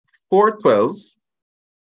 4/12s,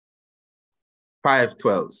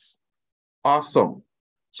 5/12s. Awesome.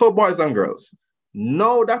 So boys and girls,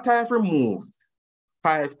 now that I have removed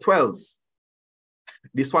 5/12s,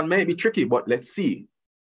 this one may be tricky, but let's see.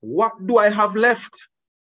 What do I have left?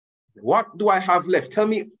 What do I have left? Tell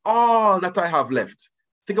me all that I have left.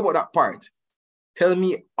 Think about that part. Tell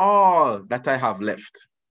me all that I have left.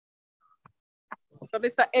 So,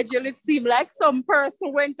 Mr. Edgel, it seemed like some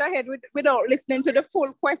person went ahead without listening to the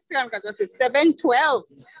full question, because I see 7/12.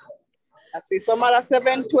 I see some other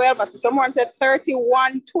 7/12. I see someone said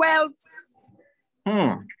 31/12.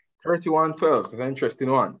 31/12. That's an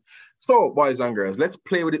interesting one. So, boys and girls, let's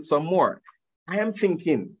play with it some more. I am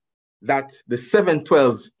thinking that the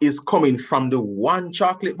 7/12 is coming from the one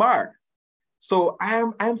chocolate bar. So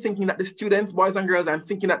I'm thinking that the students, boys and girls, I'm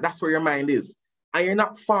thinking that that's where your mind is. And you're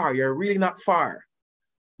not far. You're really not far.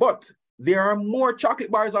 But there are more chocolate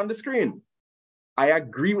bars on the screen. I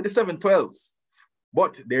agree with the 7/12s,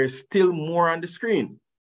 but there's still more on the screen,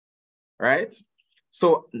 right?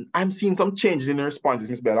 So I'm seeing some changes in the responses,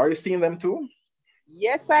 Miss Bell. Are you seeing them too?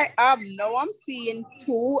 Yes, I am. Now I'm seeing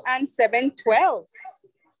 2 and 7/12.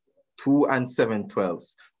 2 and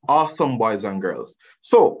 7/12. Awesome, boys and girls.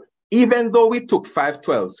 So even though we took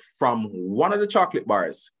 5/12s from one of the chocolate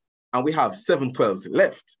bars and we have 7/12s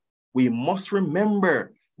left, we must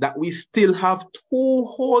remember that we still have 2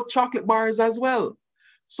 whole chocolate bars as well.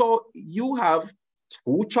 So you have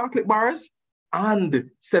 2 chocolate bars and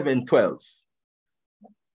 7/12s.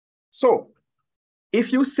 So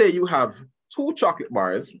if you say you have 2 chocolate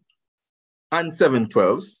bars and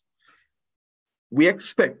 7/12s, we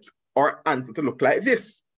expect our answer to look like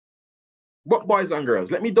this. But boys and girls,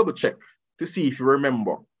 let me double check to see if you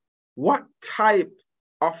remember. What type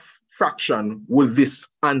of fraction will this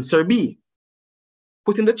answer be?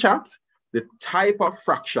 Put in the chat the type of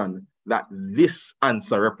fraction that this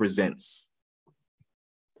answer represents.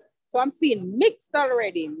 So I'm seeing mixed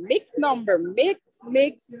already. Mixed number,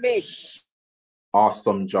 mix.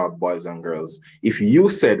 Awesome job, boys and girls. If you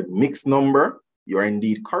said mixed number, you are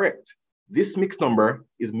indeed correct. This mixed number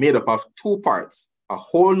is made up of 2 parts, a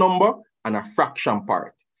whole number and a fraction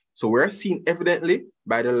part. So we're seeing evidently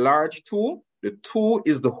by the large 2, the 2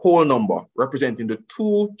 is the whole number representing the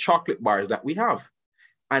 2 chocolate bars that we have.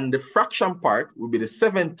 And the fraction part will be the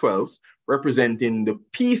 7/12 representing the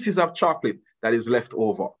pieces of chocolate that is left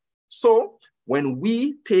over. So when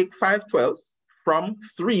we take 5/12 from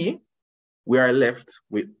 3, we are left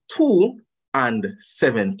with 2 and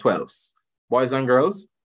 7/12. Boys and girls,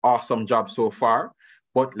 awesome job so far,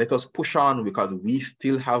 but let us push on because we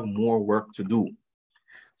still have more work to do.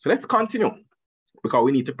 So let's continue because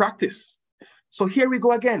we need to practice. So here we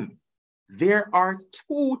go again. There are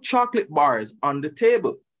 2 chocolate bars on the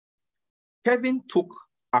table. Kevin took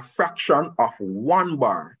a fraction of 1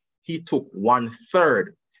 bar. He took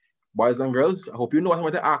 1/3. Boys and girls, I hope you know what I'm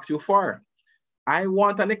going to ask you for. I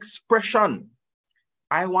want an expression.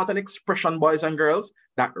 I want an expression, boys and girls,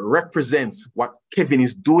 that represents what Kevin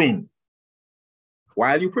is doing.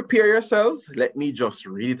 While you prepare yourselves, let me just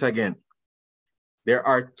read it again. There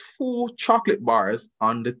are 2 chocolate bars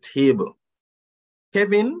on the table.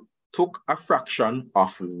 Kevin took a fraction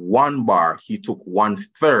of 1 bar. He took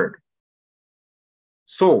 1/3.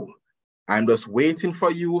 So I'm just waiting for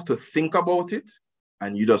you to think about it,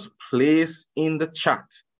 and you just place in the chat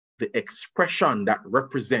the expression that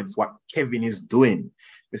represents what Kevin is doing.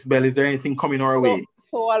 Miss Bell, is there anything coming our way?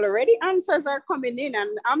 So already answers are coming in,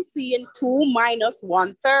 and I'm seeing 2 minus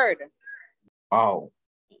 1/3. Oh,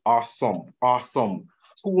 awesome, awesome.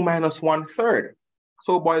 2 minus 1/3.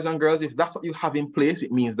 So boys and girls, if that's what you have in place,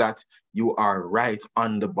 it means that you are right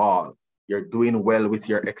on the ball. You're doing well with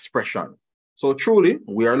your expression. So truly,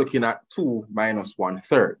 we are looking at 2 minus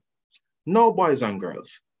 1/3. Now, boys and girls,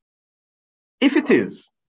 If it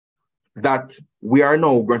is that we are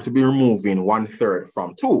now going to be removing 1/3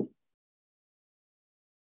 from 2,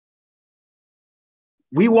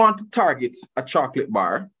 we want to target a chocolate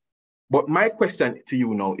bar, but my question to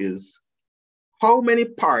you now is, how many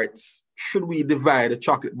parts should we divide a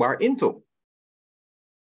chocolate bar into?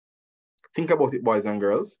 Think about it, boys and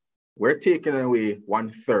girls. We're taking away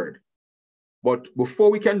 1/3. But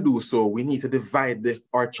before we can do so, we need to divide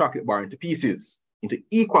our chocolate bar into pieces, into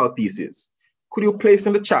equal pieces. Could you place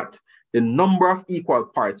in the chat the number of equal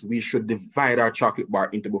parts we should divide our chocolate bar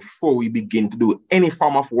into before we begin to do any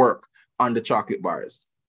form of work on the chocolate bars?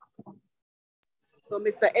 So,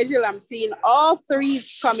 Mr. Ejil, I'm seeing all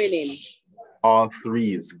 3s coming in. All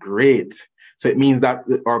 3s, great. So it means that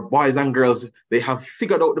our boys and girls, they have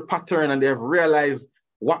figured out the pattern and they have realized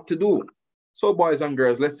what to do. So boys and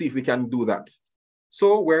girls, let's see if we can do that.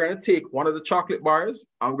 So we're going to take one of the chocolate bars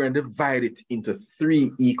and we're going to divide it into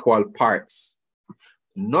 3 equal parts.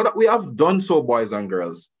 Now that we have done so, boys and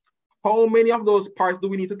girls, how many of those parts do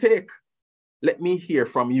we need to take? Let me hear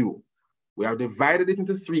from you. We have divided it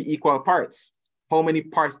into 3 equal parts. How many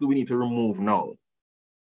parts do we need to remove now?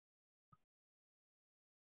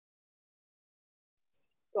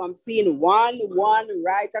 So I'm seeing 1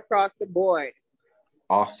 right across the board.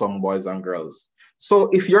 Awesome, boys and girls. So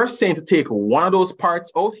if you're saying to take one of those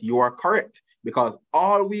parts out, you are correct, because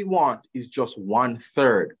all we want is just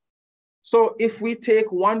 1/3. So if we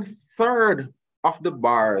take 1/3 of the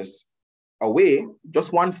bars away,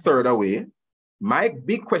 just 1/3 away, my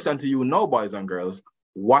big question to you now, boys and girls,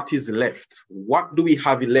 what is left? What do we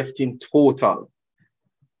have left in total?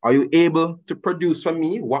 Are you able to produce for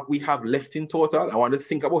me what we have left in total? I want to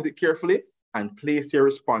think about it carefully and place your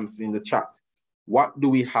response in the chat. What do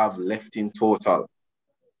we have left in total?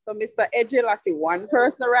 So, Mr. Ejil, I see one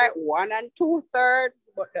person, right? 1 2/3,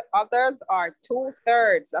 but the others are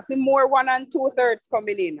 2/3. I see more 1 2/3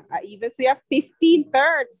 coming in. I even see a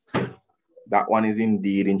 15/3. That one is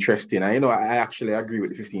indeed interesting. And I actually agree with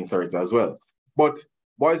the 15/3 as well. But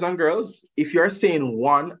boys and girls, if you're saying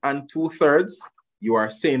 1 2/3, you are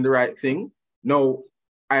saying the right thing. Now,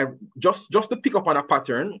 I just to pick up on a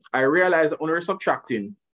pattern, I realize that when we're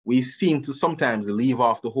subtracting, we seem to sometimes leave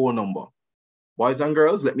off the whole number. Boys and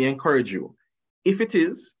girls, let me encourage you. If it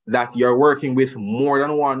is that you're working with more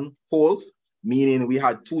than 1 wholes, meaning we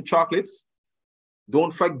had 2 chocolates,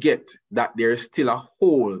 don't forget that there is still a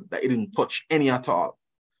whole that it didn't touch any at all,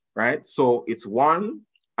 right? So it's 1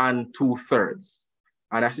 2/3.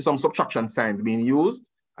 And I see some subtraction signs being used.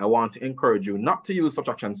 I want to encourage you not to use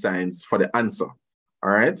subtraction signs for the answer, all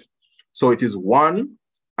right? So it is 1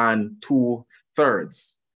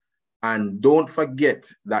 2/3. And don't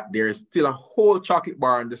forget that there is still a whole chocolate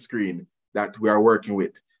bar on the screen that we are working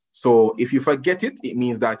with. So if you forget it, it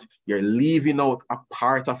means that you're leaving out a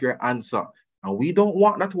part of your answer. And we don't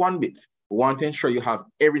want that one bit. We want to ensure you have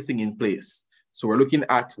everything in place. So we're looking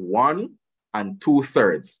at 1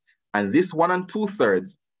 2/3. And this 1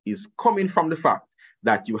 2/3 is coming from the fact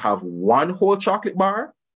that you have 1 whole chocolate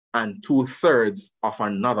bar and 2/3 of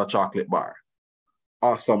another chocolate bar.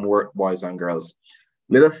 Awesome work, boys and girls.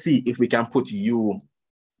 Let us see if we can put you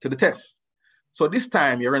to the test. So this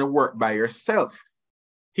time you're going to work by yourself.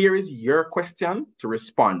 Here is your question to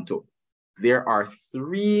respond to. There are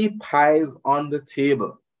 3 pies on the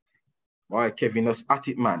table. Boy, Kevin was at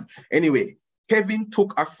it, man. Anyway, Kevin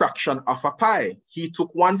took a fraction of a pie. He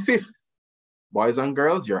took 1/5. Boys and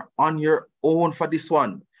girls, you're on your own for this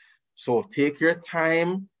one. So take your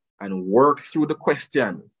time and work through the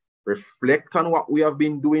question. Reflect on what we have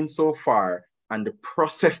been doing so far and the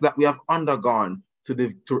process that we have undergone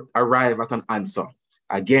to arrive at an answer.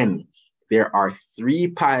 Again, there are 3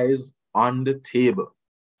 pies on the table.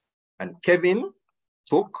 And Kevin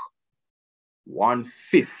took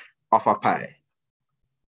 1/5 of a pie.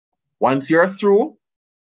 Once you're through,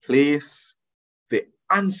 place the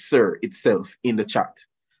answer itself in the chat.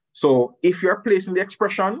 So if you're placing the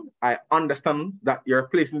expression, I understand that you're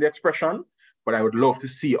placing the expression, but I would love to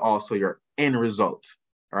see also your end result.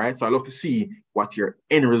 All right, so I'd love to see what your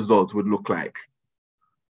end result would look like.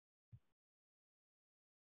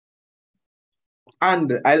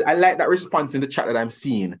 And I like that response in the chat that I'm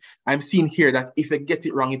seeing. I'm seeing here that if I get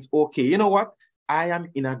it wrong, it's okay. You know what? I am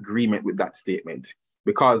in agreement with that statement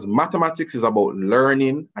because mathematics is about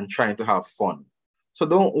learning and trying to have fun. So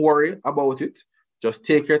don't worry about it. Just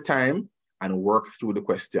take your time and work through the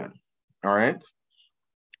question. All right.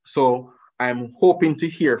 So I'm hoping to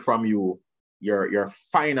hear from you your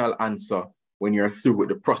final answer when you're through with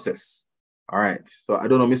the process. All right. So I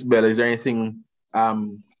don't know, Miss Bella, is there anything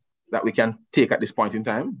that we can take at this point in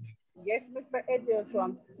time? Yes, Mr. Edges, so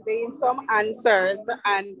I'm seeing some answers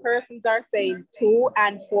and persons are saying 2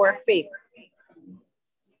 and 4/5.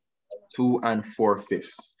 2 and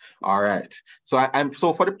 4/5. All right. So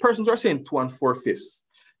so for the persons who are saying 2 and 4/5,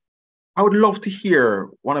 I would love to hear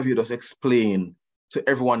one of you just explain to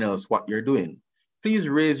everyone else what you're doing. Please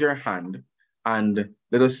raise your hand and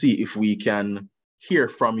let us see if we can hear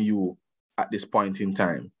from you at this point in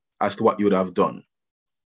time as to what you would have done.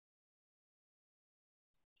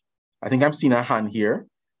 I think I'm seeing a hand here.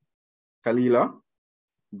 Kalila,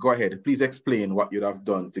 go ahead. Please explain what you'd have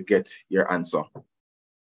done to get your answer.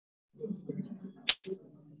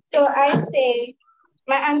 So I say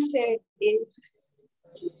my answer is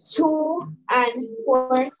 2 and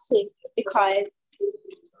 4/5 because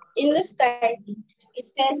in the study it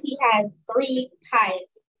says he had 3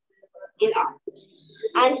 pies in all,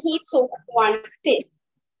 and he took 1/5.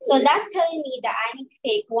 So that's telling me that I need to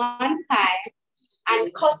take 1 pie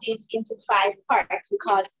and cut it into 5 parts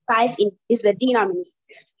because 5 is the denominator.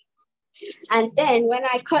 And then when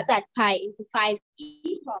I cut that pie into 5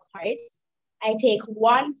 equal parts, I take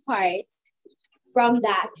 1 part from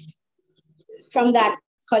that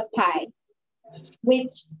cut pie,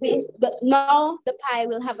 but now the pie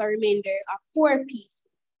will have a remainder of 4 pieces.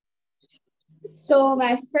 So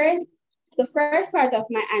the first part of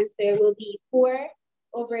my answer will be 4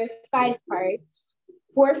 over 5 parts.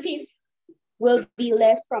 4/5 will be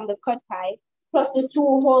left from the cut pie, plus the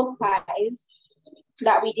 2 whole pies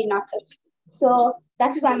that we did not cut. So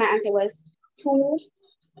that's why my answer was 2,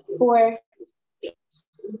 4.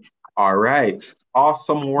 All right.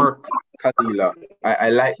 Awesome work, Kalila. I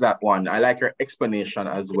like that one. I like your explanation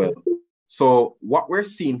as well. So what we're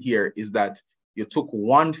seeing here is that you took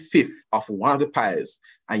 1/5 of one of the pies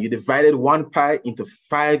and you divided 1 pie into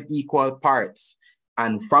 5 equal parts.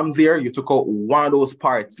 And from there, you took out one of those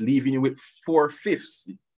parts, leaving you with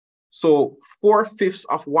 4/5. So 4/5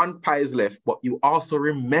 of 1 pie is left, but you also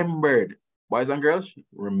remembered, boys and girls,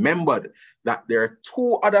 remembered that there are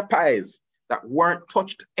 2 other pies that weren't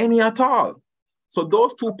touched any at all. So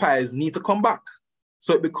those 2 pies need to come back.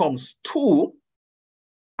 So it becomes 2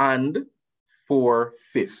 and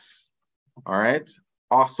 4/5. All right.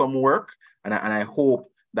 Awesome work. And I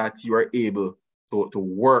hope that you are able to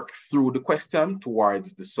work through the question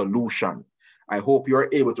towards the solution. I hope you are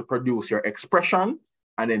able to produce your expression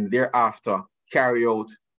and then thereafter carry out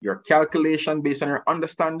your calculation based on your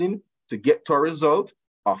understanding to get to a result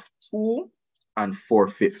of 2 and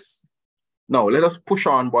 4/5. Now, let us push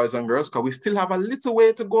on, boys and girls, because we still have a little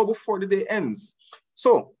way to go before the day ends.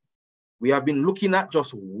 So we have been looking at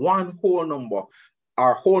just one whole number,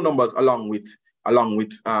 our whole numbers along with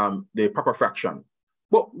the proper fraction.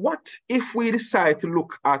 But what if we decide to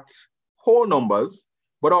look at whole numbers,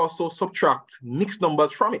 but also subtract mixed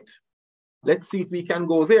numbers from it? Let's see if we can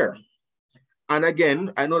go there. And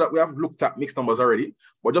again, I know that we have looked at mixed numbers already,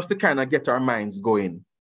 but just to kind of get our minds going,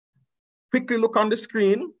 quickly look on the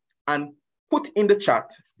screen and put in the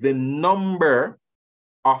chat the number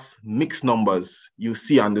of mixed numbers you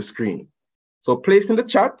see on the screen. So place in the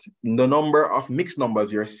chat the number of mixed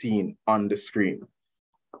numbers you're seeing on the screen.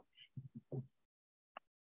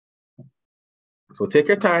 So take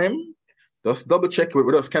your time, just double check.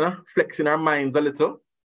 We're just kind of flexing our minds a little.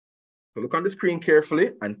 So look on the screen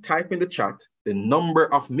carefully and type in the chat the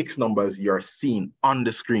number of mixed numbers you're seeing on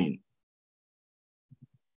the screen.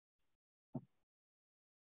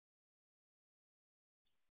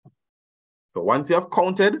 So once you have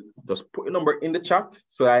counted, just put your number in the chat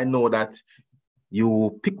so I know that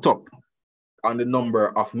you picked up on the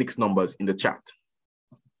number of mixed numbers in the chat.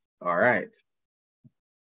 All right.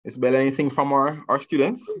 Isabel, anything from our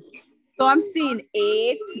students? So I'm seeing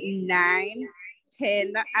 8, 9,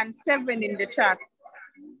 10, and 7 in the chat.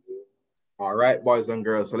 All right, boys and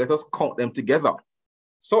girls. So let us count them together.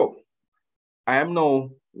 So I am now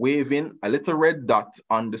waving a little red dot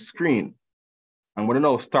on the screen. I'm going to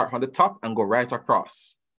now start on the top and go right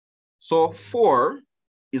across. So 4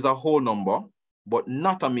 is a whole number, but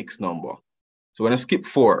not a mixed number. So we're going to skip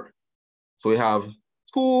 4. So we have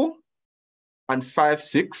 2 and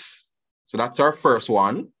 5/6. So that's our first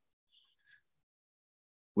one.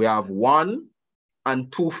 We have 1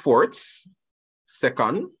 and 2/4.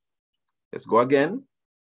 Second. Let's go again.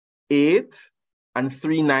 8 and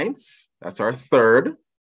 3/9. That's our third.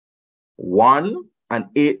 1 and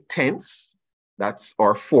 8/10. That's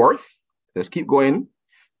our fourth. Let's keep going.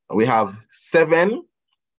 We have 7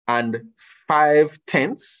 and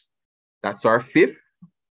 5/10. That's our fifth.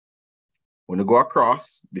 When we go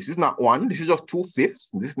across, this is not 1. This is just 2/5.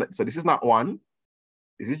 So this is not 1.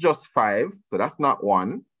 This is just 5. So that's not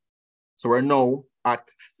 1. So we're now at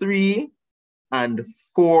 3 and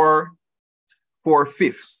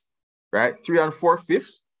 4/4, right? 3 and 4/5.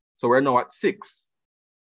 So we're now at 6.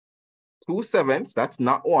 2/7, that's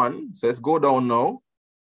not 1. So let's go down now.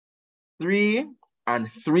 3 and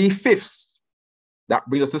 3/5. That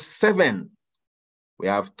brings us to 7. We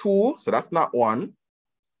have 2, so that's not 1.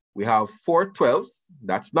 We have 4/12,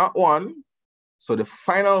 that's not 1. So the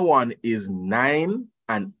final one is 9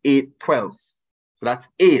 and 8/12. So that's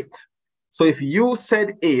 8. So if you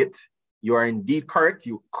said 8, you are indeed correct.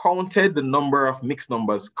 You counted the number of mixed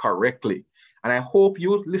numbers correctly. And I hope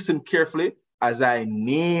you listened carefully as I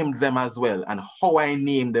named them as well and how I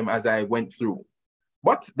named them as I went through.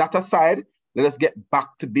 But that aside, let us get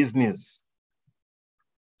back to business.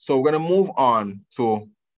 So we're going to move on to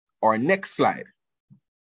our next slide.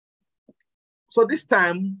 So this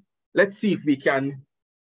time, let's see if we can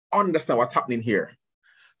understand what's happening here.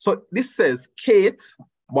 So this says Kate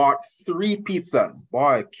bought 3 pizzas.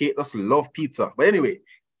 Boy, Kate does love pizza. But anyway,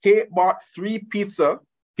 Kate bought 3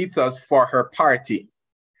 pizzas for her party.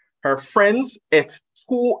 Her friends ate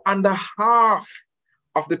 2.5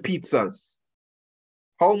 of the pizzas.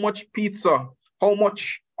 How much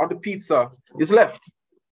of the pizza is left?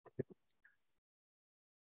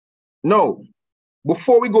 No.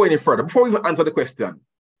 Before we go any further, before we even answer the question,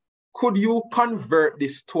 could you convert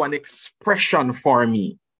this to an expression for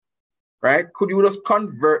me? Right? Could you just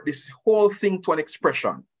convert this whole thing to an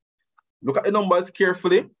expression? Look at the numbers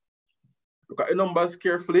carefully. Look at the numbers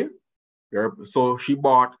carefully. So she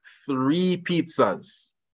bought 3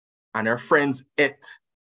 pizzas and her friends ate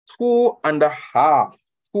 2.5.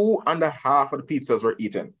 2.5 of the pizzas were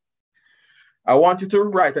eaten. I want you to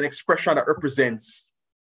write an expression that represents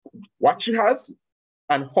what she has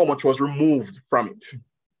and how much was removed from it.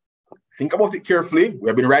 Think about it carefully. We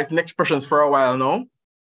have been writing expressions for a while now.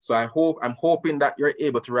 So I'm hoping that you're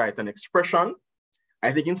able to write an expression.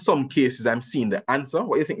 I think in some cases I'm seeing the answer.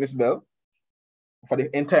 What do you think, Ms. Bell? For the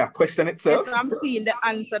entire question itself? Yes, I'm seeing the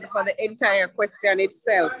answer for the entire question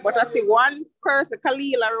itself. But I see one person,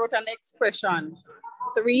 Kalila, wrote an expression.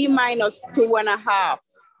 3 minus 2.5.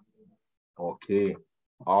 Okay,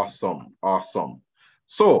 awesome, awesome.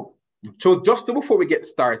 So just before we get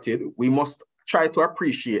started, we must try to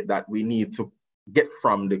appreciate that we need to get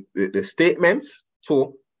from the statements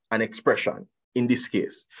to an expression in this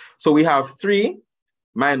case. So we have 3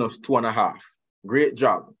 minus 2.5. Great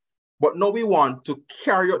job. But now we want to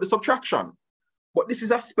carry out the subtraction. But this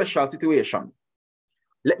is a special situation.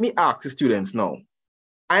 Let me ask the students now.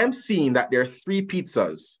 I am seeing that there are 3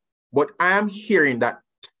 pizzas, but I am hearing that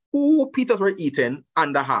 2 pizzas were eaten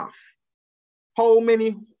and a half. How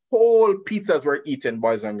many whole pizzas were eaten,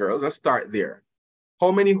 boys and girls? Let's start there.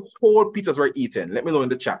 How many whole pizzas were eaten? Let me know in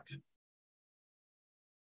the chat.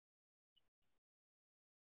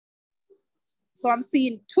 So I'm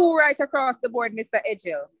seeing 2 right across the board, Mr.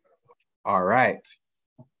 Edgel. All right.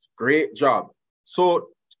 Great job. So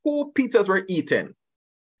 2 pizzas were eaten.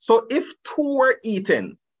 So if 2 were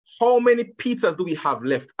eaten, how many pizzas do we have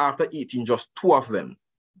left after eating just 2 of them?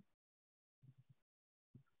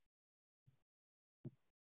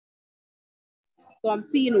 So I'm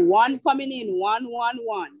seeing 1 coming in, 1, 1,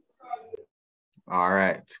 1. All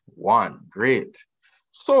right, 1, great.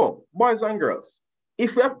 So, boys and girls,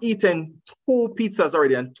 if we have eaten 2 pizzas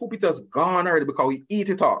already and 2 pizzas gone already because we eat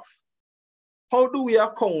it off, how do we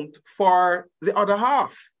account for the other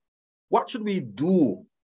half? What should we do?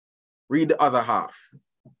 Read the other half.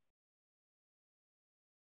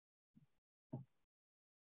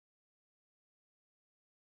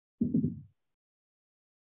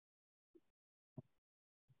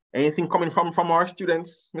 Anything coming from our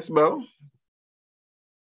students, Miss Bell?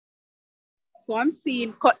 So I'm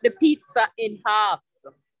seeing cut the pizza in halves.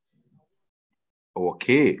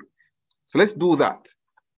 Okay, so let's do that.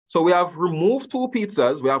 So we have removed 2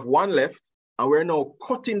 pizzas, we have 1 left, and we're now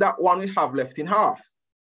cutting that 1 we have left in half.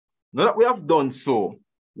 Now that we have done so,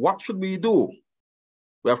 what should we do?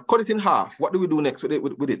 We have cut it in half. What do we do next with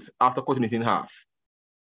it after cutting it in half?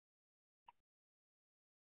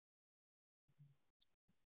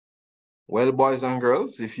 Well, boys and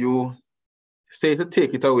girls, if you say to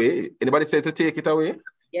take it away, anybody say to take it away?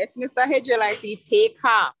 Yes, Mr. Hedgel, I see take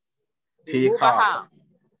half. Take half.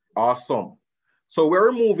 Awesome. So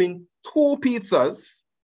we're removing 2 pizzas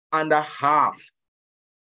and a half.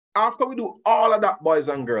 After we do all of that, boys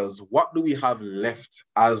and girls, what do we have left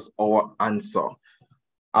as our answer?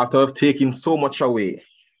 After we've taken so much away.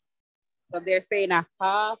 So they're saying a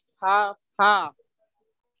half, half, half.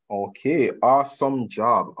 Okay, awesome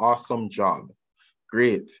job, awesome job.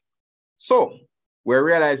 Great. So we're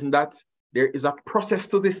realizing that there is a process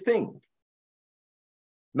to this thing.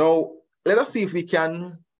 Now, let us see if we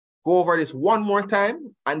can go over this one more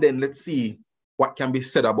time, and then let's see what can be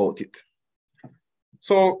said about it.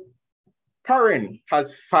 So Karen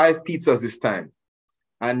has 5 pizzas this time.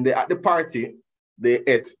 And at the party, they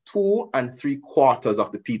ate 2 3/4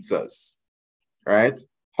 of the pizzas, right?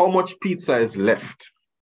 How much pizza is left,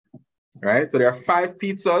 right? So there are 5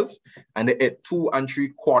 pizzas and they ate 2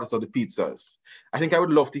 3/4 of the pizzas. I think I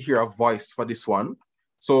would love to hear a voice for this one.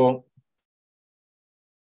 So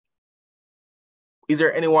is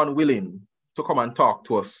there anyone willing to come and talk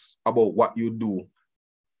to us about what you do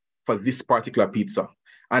for this particular pizza?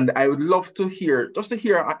 And I would love to hear, just to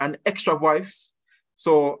hear an extra voice.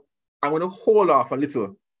 So I'm going to hold off a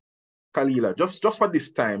little, Kalila, just for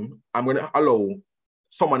this time. I'm going to allow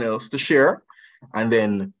someone else to share, and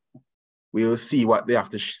then we'll see what they have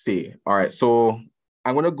to say. All right, so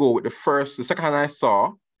I'm going to go with the second one I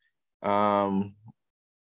saw.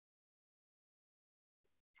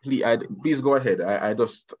 Please go ahead. I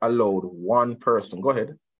just allowed one person. Go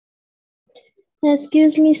ahead.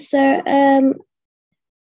 Excuse me, sir.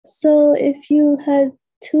 So if you had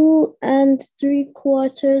 2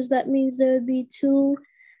 3/4, that means there would be 2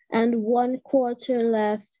 1/4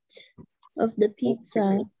 left of the pizza.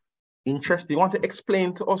 Okay. Interesting. You want to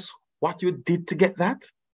explain to us what you did to get that?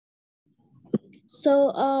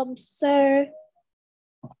 So, sir,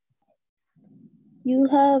 you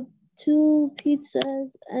have 2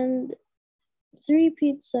 pizzas and 3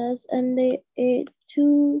 pizzas, and they ate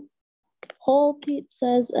 2 whole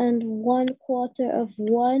pizzas and 1/4 of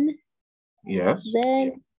one. Yes.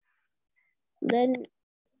 Then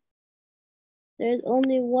there's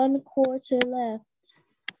only 1/4 left.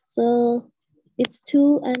 So it's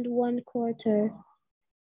 2 1/4.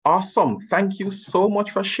 Awesome. Thank you so much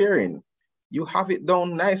for sharing. You have it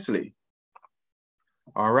down nicely.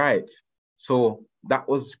 All right. So that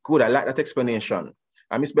was good. I like that explanation.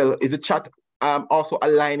 Miss Bell, is the chat also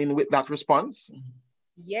aligning with that response?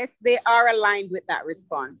 Yes, they are aligned with that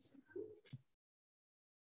response.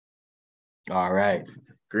 All right,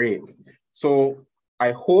 great. So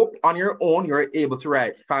I hope on your own, you're able to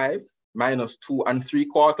write 5 minus 2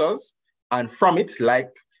 3/4. And from it,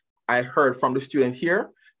 like I heard from the student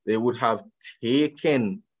here, they would have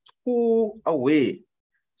taken 2 away.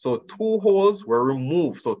 So 2 holes were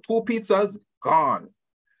removed. So 2 pizzas gone.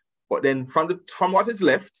 But then from what is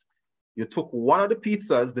left, you took one of the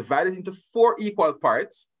pizzas, divided into 4 equal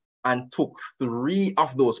parts, and took 3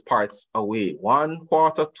 of those parts away.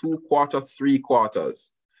 1/4, 2/4,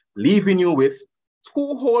 3/4, leaving you with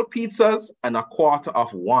 2 whole pizzas and 1/4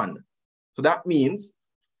 of one. So that means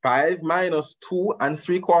 5 minus 2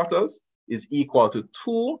 3/4 is equal to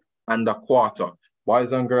 2 1/4.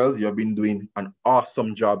 Boys and girls, you've been doing an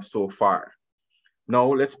awesome job so far. Now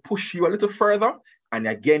let's push you a little further. And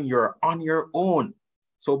again, you're on your own.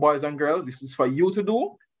 So boys and girls, this is for you to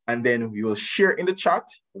do. And then we will share in the chat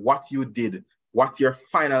what you did, what your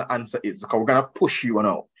final answer is. Because we're going to push you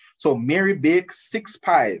now. So Mary baked 6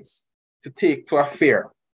 pies to take to a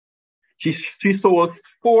fair. She sold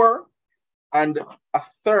 4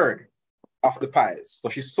 1/3 of the pies. So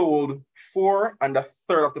she sold 4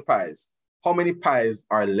 1/3 of the pies. How many pies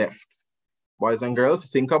are left? Boys and girls,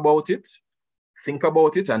 think about it. Think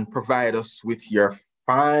about it and provide us with your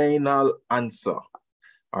final answer.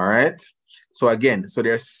 All right. So again, so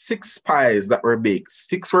there are 6 pies that were baked.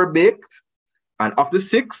 6 were baked, and of the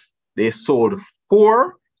 6, they sold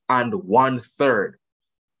 4 1/3.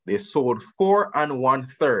 They sold 4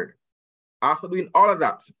 1/3. After doing all of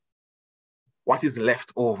that, what is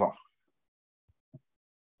left over?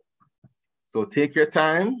 So take your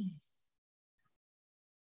time.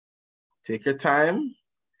 Take your time,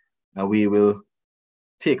 and we will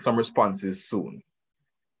take some responses soon.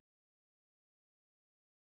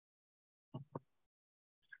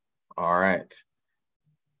 All right.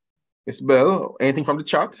 Ms. Bell, anything from the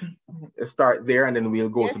chat? Let's start there and then we'll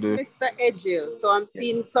go to the... Mr. Edgel. So I'm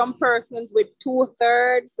seeing some persons with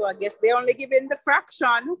 2/3. So I guess they're only giving the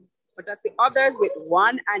fraction, but I see others with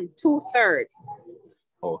 1 2/3.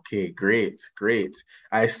 Okay, great, great.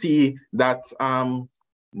 I see that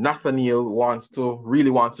Nathaniel really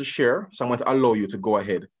wants to share. So I'm going to allow you to go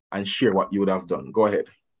ahead and share what you would have done. Go ahead.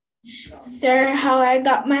 Sir, how I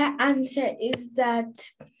got my answer is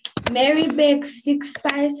that Mary baked 6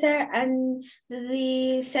 pies, sir, and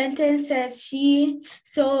the sentence said she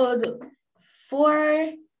sold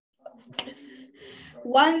 4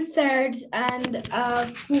 1/3 and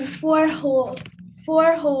 4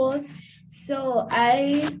 holes. So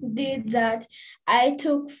I did that. I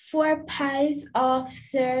took 4 pies off,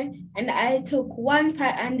 sir, and I took 1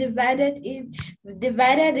 pie and divided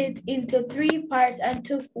it into 3 parts and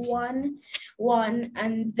took one,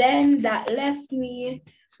 and then that left me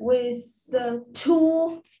with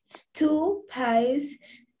two pies,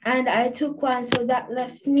 and I took one, so that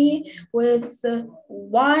left me with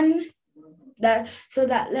one. That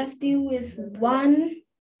left you with one.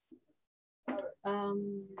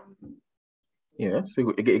 Yeah, so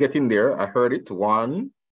you get in there. I heard it.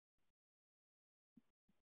 One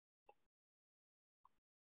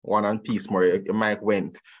and piece more. Your mic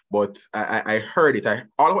went, but I heard it.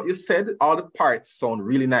 All what you said, all the parts sound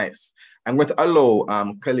really nice. I'm going to allow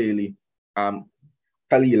Khalila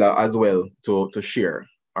as well to share.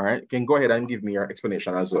 All right, you can go ahead and give me your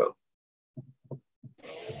explanation as well.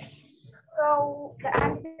 So the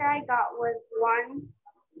answer I got was 1.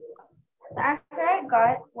 The answer I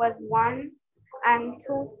got was 1 and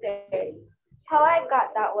 2/3. How I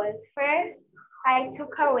got that was, first I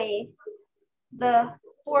took away the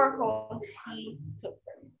 4 holes she took,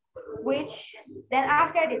 which then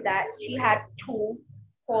after I did that, she had 2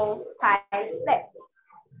 whole pies left.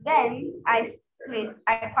 Then I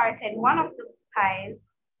parted one of the pies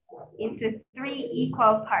into 3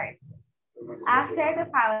 equal parts. After the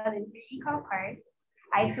pie was in 3 equal parts,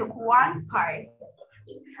 I took 1 part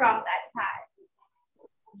from that pie.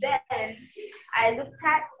 Then I looked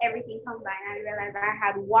at everything combined and realized I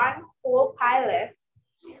had 1 whole pie left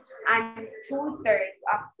and 2/3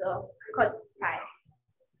 of the cut pie.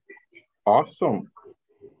 Awesome.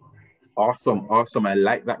 I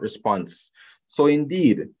like that response. So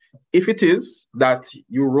indeed, if it is that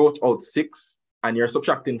you wrote out 6 and you're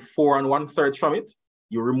subtracting 4 and 1/3 from it,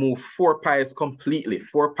 you remove 4 pies completely.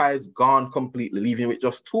 4 pies gone completely, leaving with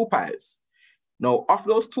just 2 pies. Now, of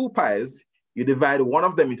those 2 pies, you divide one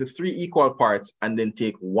of them into 3 equal parts and then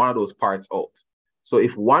take one of those parts out. So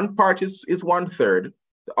if one part is 1/3,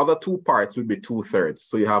 the other 2 parts will be 2/3.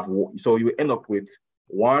 So you end up with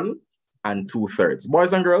 1 and 2/3.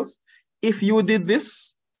 Boys and girls, if you did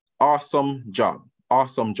this, awesome job,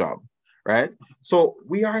 right? So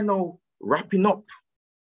we are now wrapping up,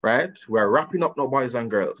 right? We're wrapping up now, boys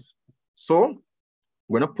and girls. So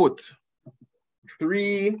we're gonna put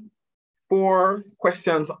 3, 4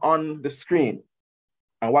 questions on the screen.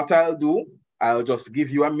 And what I'll do, I'll just give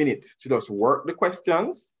you a minute to just work the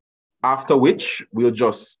questions, after which we'll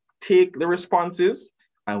just take the responses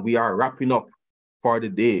and we are wrapping up for the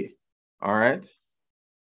day, all right?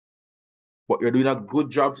 But you're doing a good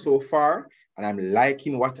job so far, and I'm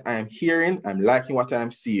liking what I'm hearing, I'm liking what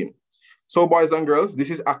I'm seeing. So boys and girls,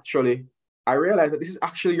 I realize that this is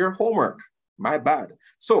actually your homework, my bad.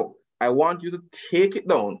 So I want you to take it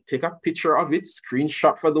down, take a picture of it,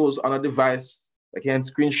 screenshot for those on a device that can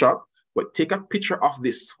screenshot, but take a picture of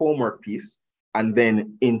this homework piece, and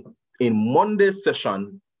then in Monday's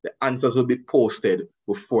session, the answers will be posted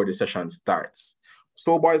before the session starts.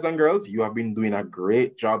 So boys and girls, you have been doing a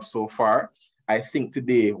great job so far. I think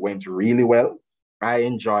today went really well. I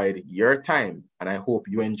enjoyed your time, and I hope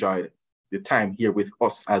you enjoyed the time here with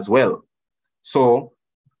us as well. So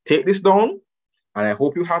take this down, and I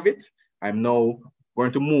hope you have it. I'm now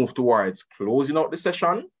going to move towards closing out the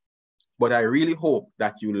session, but I really hope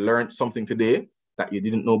that you learned something today that you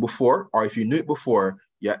didn't know before, or if you knew it before,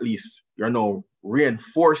 you're now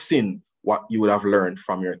reinforcing what you would have learned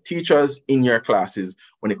from your teachers in your classes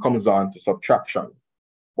when it comes on to subtraction.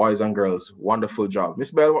 Boys and girls, wonderful job.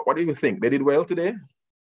 Miss Bell, what do you think? They did well today?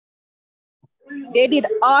 They did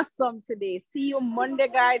awesome today. See you Monday,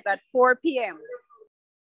 guys, at 4 p.m.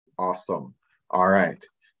 Awesome. All right.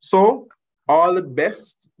 So all the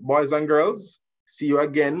best, boys and girls. See you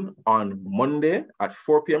again on Monday at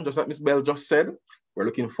 4 p.m. Just like Miss Bell just said. We're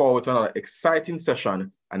looking forward to another exciting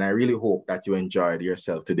session, and I really hope that you enjoyed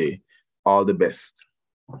yourself today. All the best.